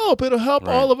it'll help. It'll help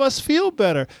all of us feel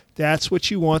better. That's what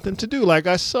you want them to do. Like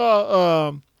I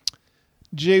saw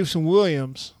Jay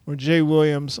Williams on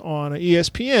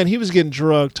ESPN. He was getting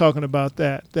drugged talking about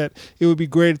that it would be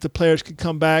great if the players could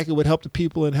come back. It would help the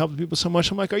people and help the people so much.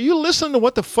 I'm like, are you listening to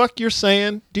what the fuck you're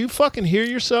saying? Do you fucking hear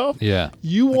yourself? Yeah.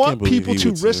 You want people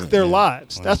to risk their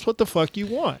lives. Wow. That's what the fuck you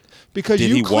want. Because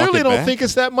you clearly don't think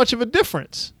it's that much of a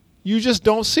difference. You just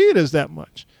don't see it as that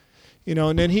much.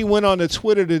 And then he went on to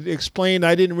Twitter to explain,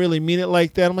 I didn't really mean it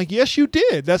like that. I'm like, yes, you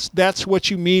did. That's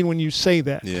what you mean when you say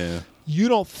that. Yeah. You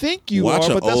don't think you watch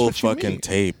are, but that's what you mean. Watch an old fucking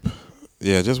tape.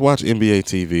 Yeah, just watch NBA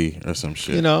TV or some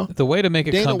shit. The way to make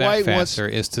it come back faster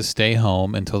is to stay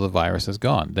home until the virus is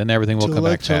gone. Then everything will come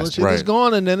back faster. It's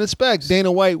gone and then it's back.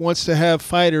 Dana White wants to have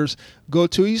fighters go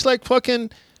to. He's like fucking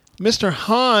Mr.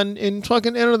 Han in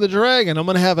fucking Enter the Dragon. I'm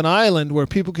going to have an island where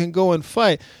people can go and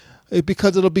fight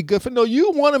because it'll be good for. No,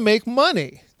 you want to make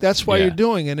money. That's why you're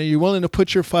doing it, and you're willing to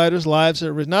put your fighters' lives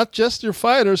at risk. Not just your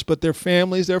fighters, but their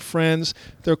families, their friends,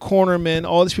 their cornermen,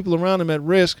 all these people around them at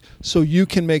risk, so you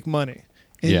can make money.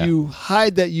 And you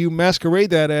hide that, you masquerade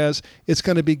that as it's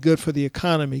going to be good for the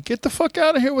economy. Get the fuck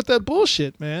out of here with that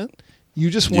bullshit, man.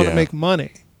 You just want to make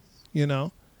money,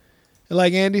 And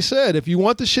like Andy said, if you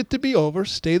want the shit to be over,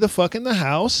 stay the fuck in the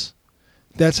house.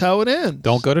 That's how it ends.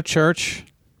 Don't go to church.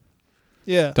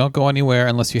 Yeah. Don't go anywhere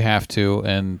unless you have to,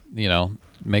 and,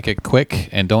 make it quick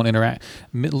and don't interact.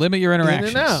 Limit your interactions.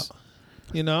 In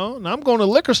and out. And I'm going to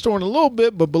the liquor store in a little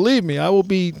bit, but believe me, I will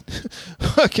be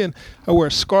fucking. I wear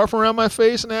a scarf around my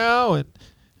face now,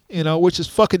 and which is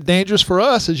fucking dangerous for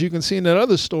us, as you can see in that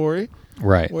other story,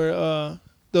 right? Where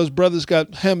those brothers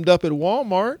got hemmed up at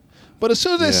Walmart. But as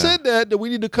soon as they said that we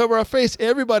need to cover our face,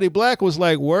 everybody black was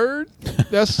like, "Word."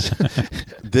 That's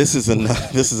This is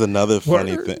another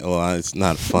funny thing. Well, it's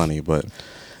not funny, but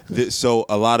So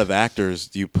a lot of actors,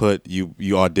 you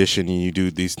audition and you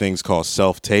do these things called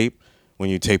self-tape when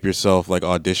you tape yourself like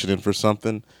auditioning for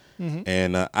something. Mm-hmm.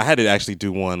 And I had to actually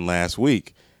do one last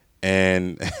week,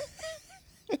 and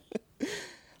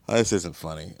this isn't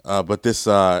funny. But this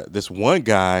one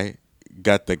guy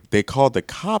they called the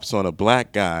cops on a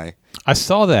black guy. I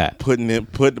saw that putting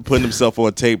himself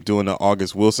on tape doing the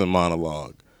August Wilson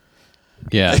monologue.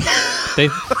 Yeah,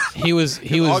 he was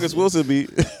August Wilson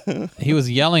he was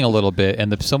yelling a little bit,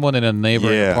 and someone in a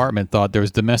neighboring apartment thought there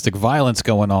was domestic violence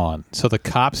going on. So the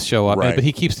cops show up, but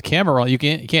he keeps the camera on. You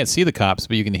can't see the cops,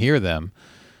 but you can hear them.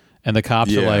 And the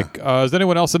cops are like, "Is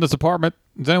anyone else in this apartment?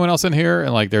 Is anyone else in here?"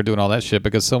 And like they're doing all that shit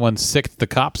because someone sicked the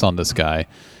cops on this guy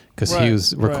because he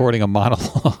was recording a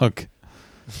monologue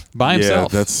by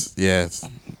himself.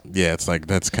 It's like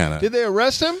that's kind of. Did they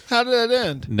arrest him? How did that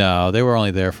end? No, they were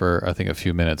only there for I think a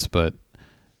few minutes, but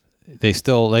I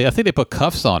think they put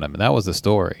cuffs on him, and that was the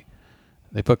story.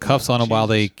 They put cuffs on him while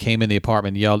they came in the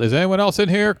apartment and yelled, "Is anyone else in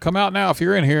here? Come out now if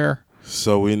you're in here."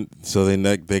 So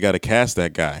they got to cast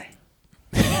that guy.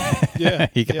 Yeah,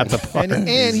 he got the part.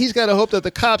 And he's got to hope that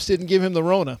the cops didn't give him the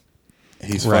Rona.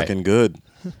 He's fucking good.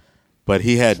 But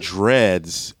he had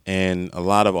dreads, and a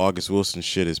lot of August Wilson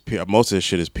shit is most of his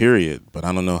shit is period. But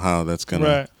I don't know how that's gonna.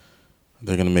 Right.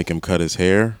 They're gonna make him cut his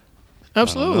hair.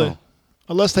 Absolutely,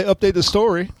 unless they update the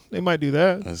story, they might do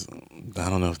that. I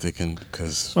don't know if they can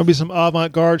because might be some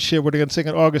avant-garde shit where they're gonna take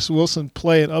an August Wilson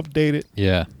play and update it.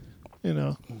 Yeah,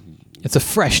 it's a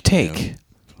fresh take.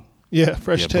 Yeah,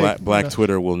 fresh take. Black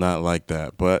Twitter will not like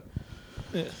that, but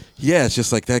it's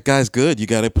just like that guy's good. You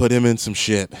got to put him in some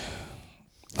shit.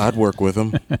 I'd work with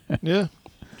him. Yeah.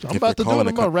 So I'm about to do it.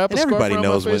 I'm going to wrap a scarf around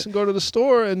my face and go to the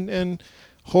store and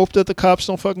hope that the cops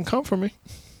don't fucking come for me.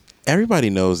 Everybody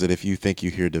knows that if you think you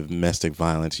hear domestic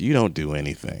violence, you don't do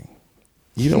anything.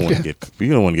 You don't want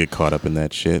to get caught up in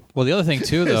that shit. Well, the other thing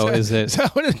too, though, is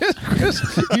that what it is, Chris?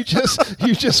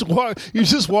 you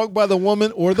just walk by the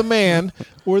woman or the man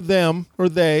or them or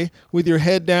they with your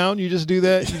head down. You just do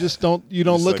that. You just don't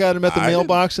look at them at the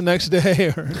mailbox the next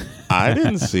day. Or I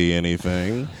didn't see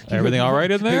anything. Everything all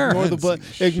right in there? Ignore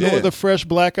the fresh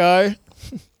black eye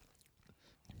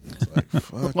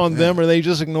on them, or they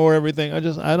just ignore everything. I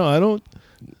don't.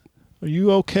 Are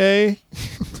you okay?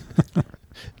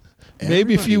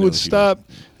 Maybe if you would stop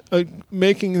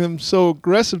making them so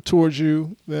aggressive towards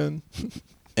you, then.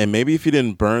 And maybe if you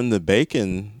didn't burn the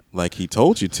bacon like he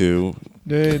told you to,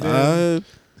 you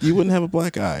wouldn't have a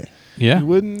black eye. Yeah. You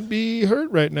wouldn't be hurt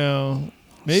right now.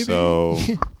 Maybe. So,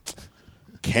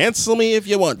 cancel me if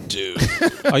you want to.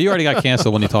 Oh, you already got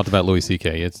canceled when you talked about Louis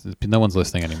C.K. No one's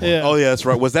listening anymore. Yeah. Oh, yeah, that's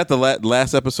right. Was that the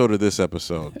last episode or this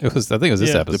episode? I think it was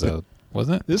this episode.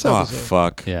 Wasn't it? This episode. Oh,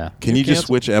 fuck. Yeah. Can you just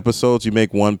switch episodes? You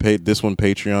make this one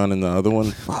Patreon and the other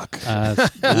one? Fuck.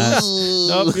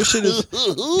 No, your shit is...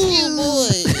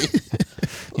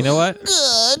 You know what?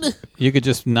 Good. You could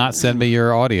just not send me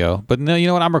your audio. But no, you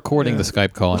know what? I'm recording the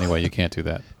Skype call anyway. You can't do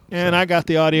that. And I got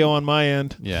the audio on my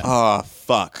end. Yeah. Oh,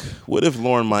 fuck. What if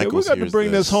Lorne Michaels we got to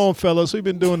bring this home, fellas. We've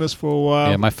been doing this for a while.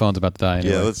 Yeah, my phone's about to die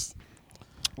anyway. Yeah, let's...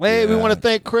 Hey, we want to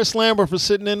thank Chris Lambert for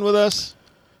sitting in with us.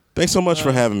 Thanks so much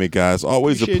for having me, guys.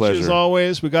 Always a pleasure. You as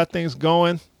always. We got things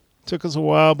going. Took us a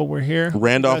while, but we're here.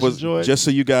 Randolph was, just so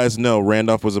you guys know,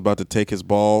 Randolph was about to take his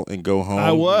ball and go home.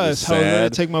 I was. I was ready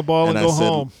to take my ball and go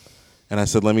home. And I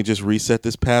said, let me just reset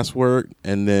this password.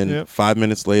 And then 5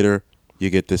 minutes later, you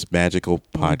get this magical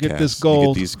podcast. You get this gold.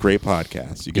 You get these great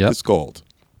podcasts. You get this gold.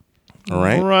 All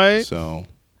right? All right. So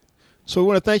we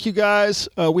want to thank you guys.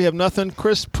 We have nothing.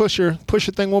 Chris, push your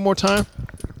thing one more time.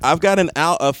 I've got an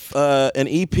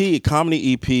EP, a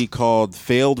comedy EP called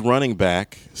Failed Running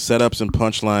Back, Setups and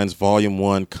Punchlines Volume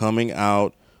 1, coming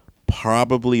out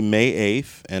probably May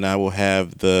 8th, and I will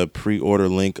have the pre-order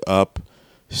link up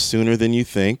sooner than you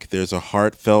think. There's a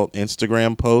heartfelt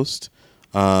Instagram post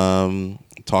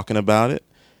talking about it,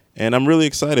 and I'm really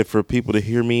excited for people to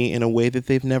hear me in a way that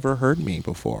they've never heard me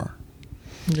before.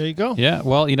 There you go. Yeah,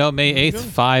 well, May 8th,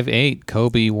 5-8,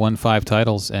 Kobe won 5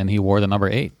 titles, and he wore the number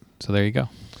 8. So there you go.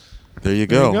 There you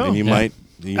go. And you might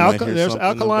hear there's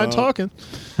Alkaline about... talking.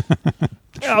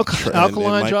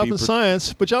 Alkaline dropping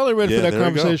science, but y'all ain't ready for that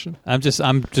conversation. I'm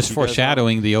just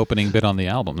foreshadowing the opening bit on the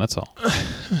album. That's all.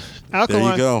 Alkaline.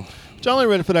 There you go. Y'all ain't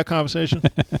ready for that conversation.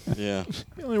 Yeah.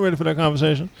 Y'all ain't ready for that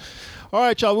conversation. All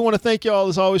right, y'all. We want to thank y'all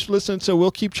as always for listening. So we'll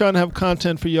keep trying to have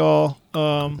content for y'all.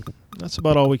 That's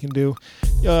about all we can do.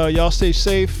 Y'all stay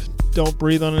safe. Don't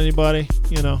breathe on anybody.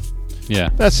 Yeah.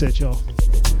 That's it, y'all.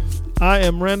 I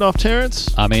am Randolph Terrence.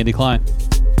 I'm Andy Klein.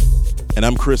 And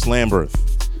I'm Chris Lambert.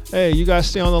 Hey, you guys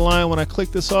stay on the line when I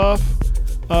click this off.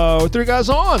 We're 3 guys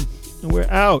on, and we're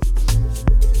out.